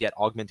money to get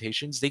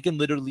augmentations, they can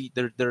literally,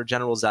 there are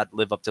generals that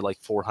live up to like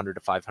 400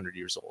 to 500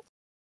 years old.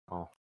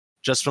 Oh,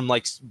 just from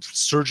like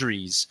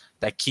surgeries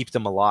that keep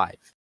them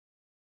alive.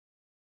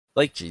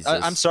 Like,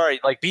 I'm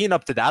sorry, like being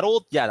up to that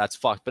old, yeah, that's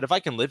fucked. But if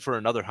I can live for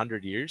another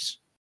 100 years,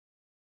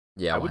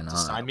 yeah, why not?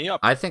 Sign me up.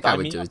 I think I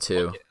would do it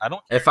too. I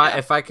don't care.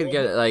 If I could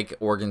get like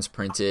organs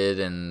printed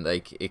and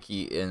like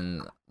icky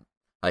and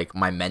like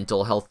my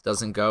mental health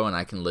doesn't go and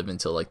I can live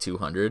until like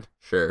 200,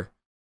 sure.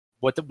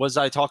 What was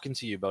I talking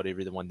to you about,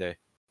 Avery, the one day?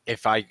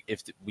 If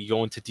we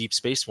go into deep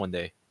space one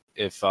day,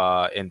 and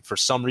for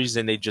some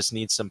reason they just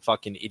need some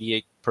fucking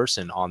idiot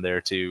person on there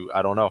to,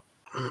 I don't know,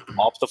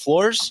 mop the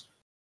floors,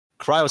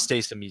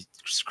 cryostasis me,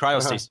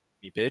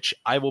 bitch.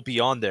 I will be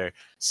on there.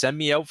 Send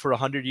me out for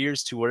 100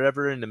 years to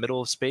wherever in the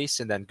middle of space,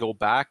 and then go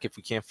back if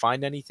we can't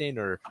find anything,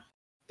 or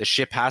the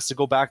ship has to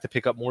go back to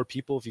pick up more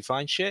people if you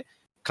find shit.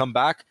 Come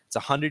back. It's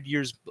 100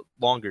 years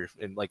longer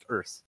in like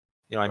Earth.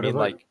 You know what I mean?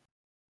 Like,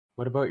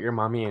 what about your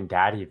mommy and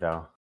daddy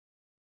though?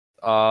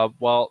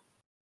 Well,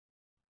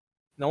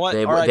 you know what?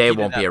 They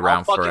won't be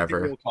around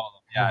forever.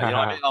 Yeah, you know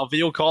what I mean? I'll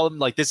video call them.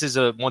 Like, this is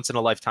a once in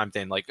a lifetime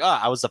thing. Like,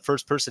 I was the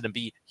first person to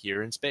be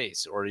here in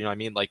space, or you know what I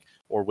mean? Like,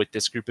 or with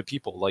this group of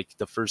people, like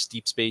the first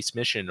deep space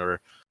mission, or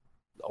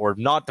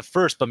not the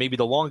first, but maybe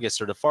the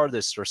longest or the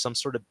farthest, or some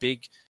sort of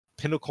big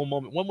pinnacle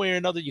moment. One way or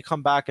another, you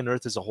come back and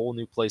Earth is a whole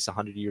new place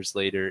 100 years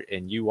later,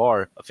 and you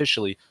are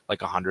officially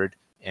like 100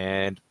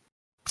 and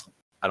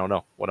I don't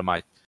know, what am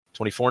I?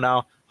 24 now,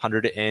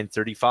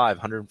 135,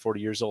 140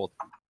 years old.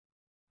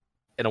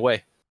 In a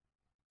way.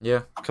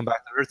 Yeah. Come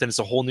back to Earth and it's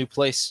a whole new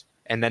place.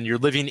 And then you're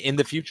living in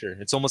the future.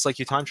 It's almost like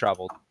you time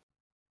traveled.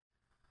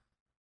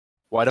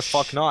 Why the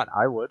fuck not?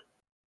 I would.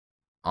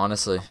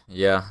 Honestly,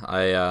 yeah.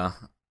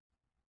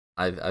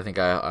 I think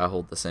I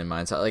hold the same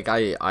mindset. Like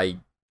I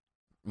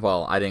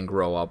didn't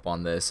grow up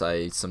on this.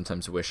 I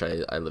sometimes wish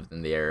I lived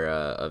in the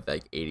era of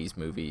like 80s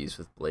movies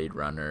with Blade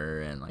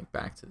Runner and like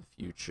Back to the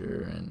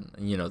Future and,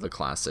 you know, the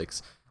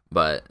classics.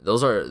 But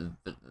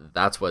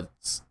that's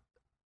what's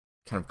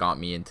kind of got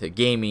me into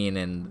gaming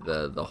and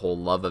the whole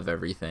love of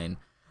everything.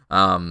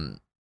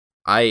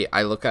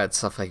 I look at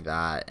stuff like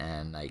that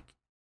and like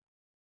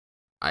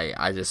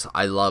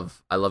I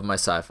love my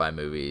sci-fi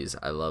movies.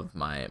 I love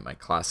my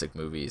classic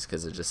movies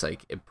because it just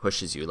like it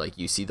pushes you. Like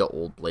you see the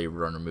old Blade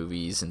Runner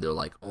movies and they're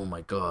like, oh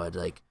my god,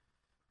 like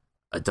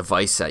a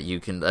device that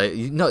you can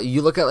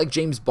you look at like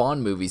James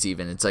Bond movies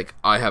even. It's like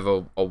I have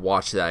a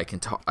watch that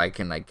I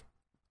can like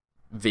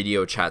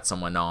video chat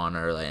someone on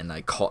or like, and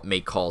like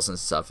make calls and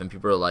stuff, and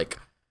people are like,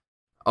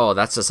 oh,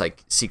 that's just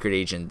like secret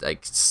agent like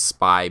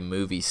spy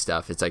movie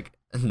stuff. It's like,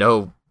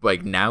 no,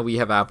 like now we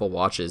have Apple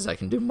Watches that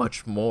can do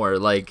much more.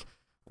 Like,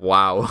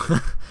 wow.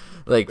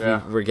 Like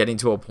yeah. We're getting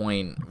to a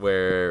point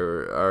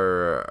where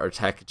our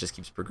tech just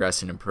keeps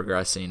progressing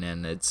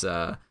and it's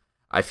I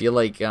feel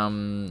like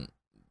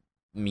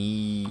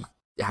me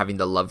having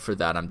the love for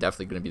that, I'm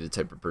definitely going to be the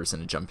type of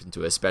person to jump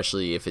into it,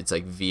 especially if it's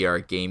like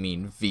VR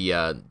gaming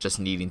via just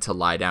needing to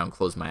lie down,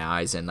 close my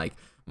eyes, and like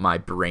my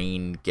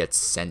brain gets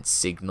sent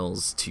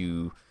signals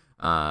to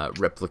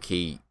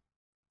replicate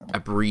a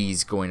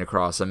breeze going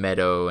across a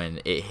meadow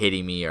and it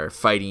hitting me or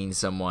fighting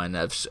someone.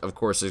 Of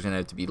course, there's gonna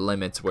have to be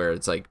limits where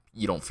it's like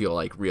you don't feel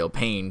like real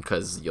pain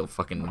because you'll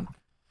fucking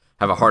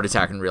have a heart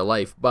attack in real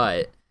life.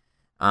 But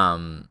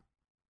like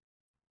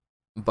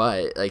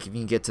if you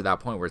can get to that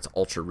point where it's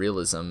ultra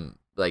realism,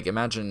 like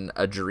imagine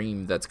a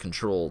dream that's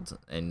controlled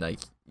and like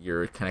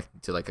you're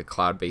connected to like a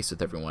cloud base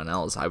with everyone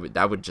else.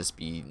 That would just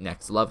be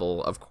next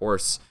level. Of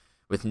course,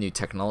 with new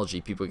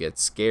technology, people get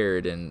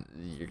scared and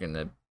you're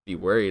gonna be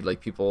worried.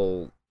 Like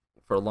people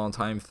for a long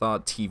time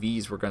thought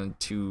TVs were going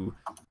to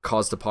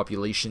cause the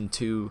population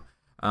to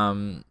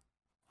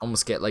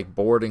almost get like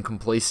bored and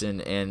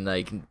complacent and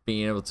like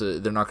being able to,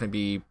 they're not going to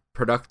be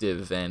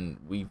productive. And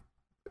we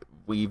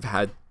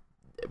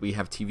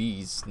have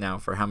TVs now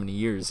for how many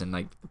years, and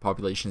like the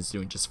population is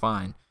doing just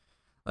fine.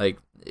 Like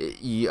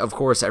of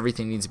course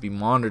everything needs to be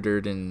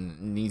monitored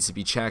and needs to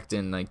be checked,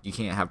 and like you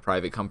can't have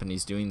private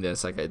companies doing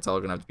this. Like it's all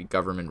gonna have to be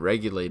government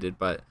regulated.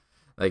 But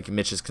like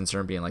Mitch's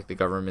concern being like the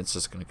government's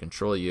just gonna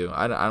control you,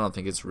 I don't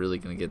think it's really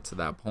gonna get to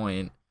that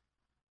point.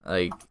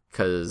 Like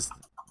because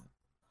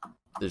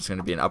there's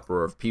gonna be an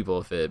uproar of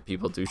people if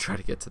people do try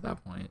to get to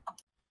that point.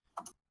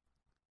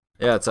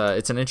 Yeah,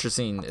 it's an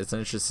interesting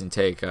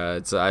take.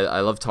 I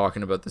love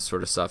talking about this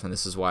sort of stuff, and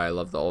this is why I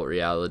love the alt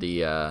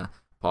reality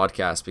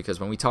podcast, because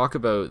when we talk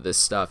about this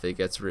stuff,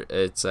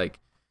 it's like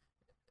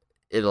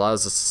it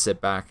allows us to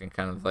sit back and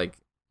kind of like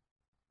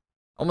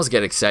almost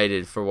get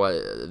excited for what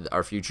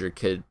our future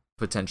could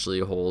potentially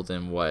hold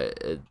and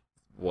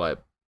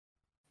what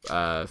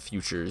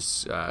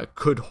futures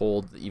could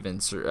hold, even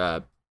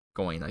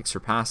going like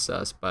surpass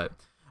us. But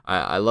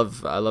I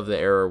love the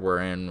era we're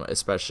in,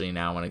 especially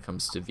now when it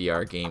comes to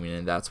VR gaming,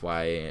 and that's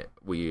why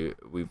we've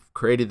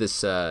created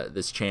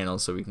this channel,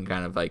 so we can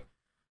kind of like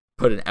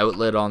put an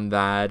outlet on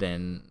that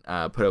and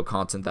put out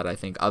content that I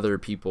think other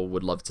people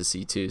would love to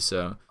see too.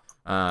 So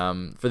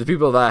for the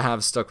people that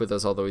have stuck with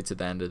us all the way to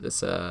the end of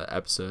this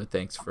episode,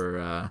 thanks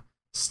for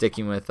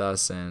sticking with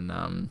us,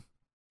 and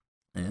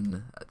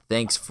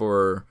thanks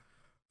for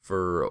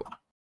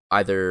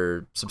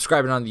either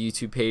subscribing on the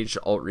YouTube page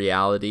Alt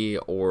Reality,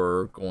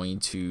 or going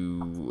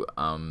to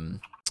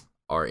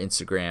our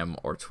Instagram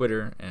or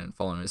Twitter and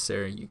following us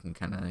there. You can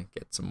kind of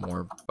get some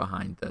more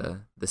behind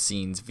the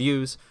scenes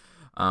views.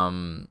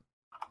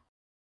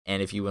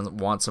 And if you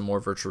want some more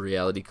virtual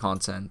reality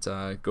content,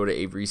 go to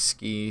Avery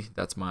Ski.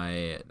 That's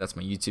my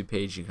YouTube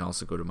page. You can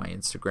also go to my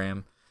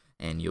Instagram,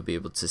 and you'll be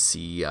able to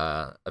see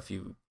a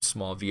few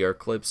small VR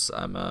clips.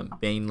 I'm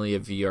mainly a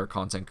VR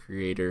content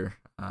creator,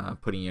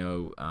 putting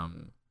out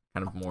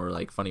kind of more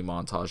like funny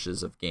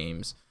montages of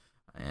games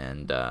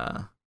and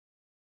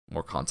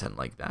more content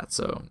like that.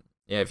 So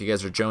yeah, if you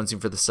guys are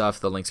jonesing for the stuff,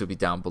 the links will be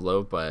down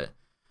below. But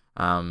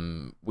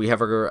we have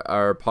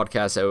our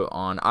podcast out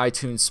on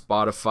iTunes,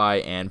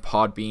 Spotify, and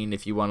Podbean.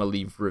 If you want to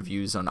leave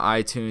reviews on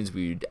iTunes,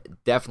 we'd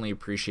definitely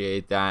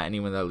appreciate that.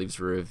 Anyone that leaves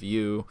a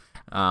review,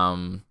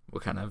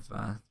 we'll kind of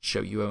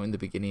show you out in the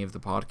beginning of the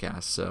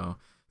podcast. So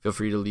feel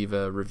free to leave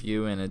a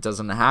review, and it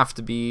doesn't have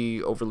to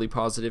be overly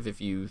positive. If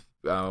you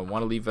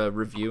want to leave a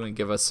review and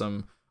give us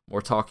some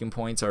more talking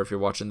points, or if you're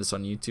watching this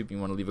on YouTube, you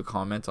want to leave a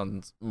comment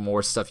on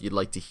more stuff you'd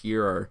like to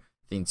hear or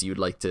things you'd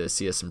like to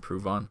see us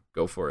improve on,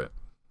 go for it.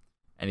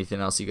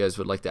 Anything else you guys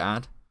would like to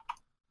add?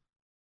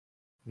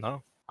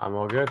 No, I'm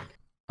all good.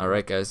 All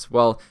right, guys.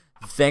 Well,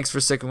 thanks for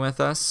sticking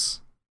with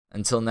us.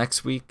 Until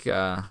next week,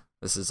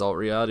 this is Alt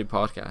Reality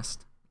Podcast.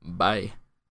 Bye.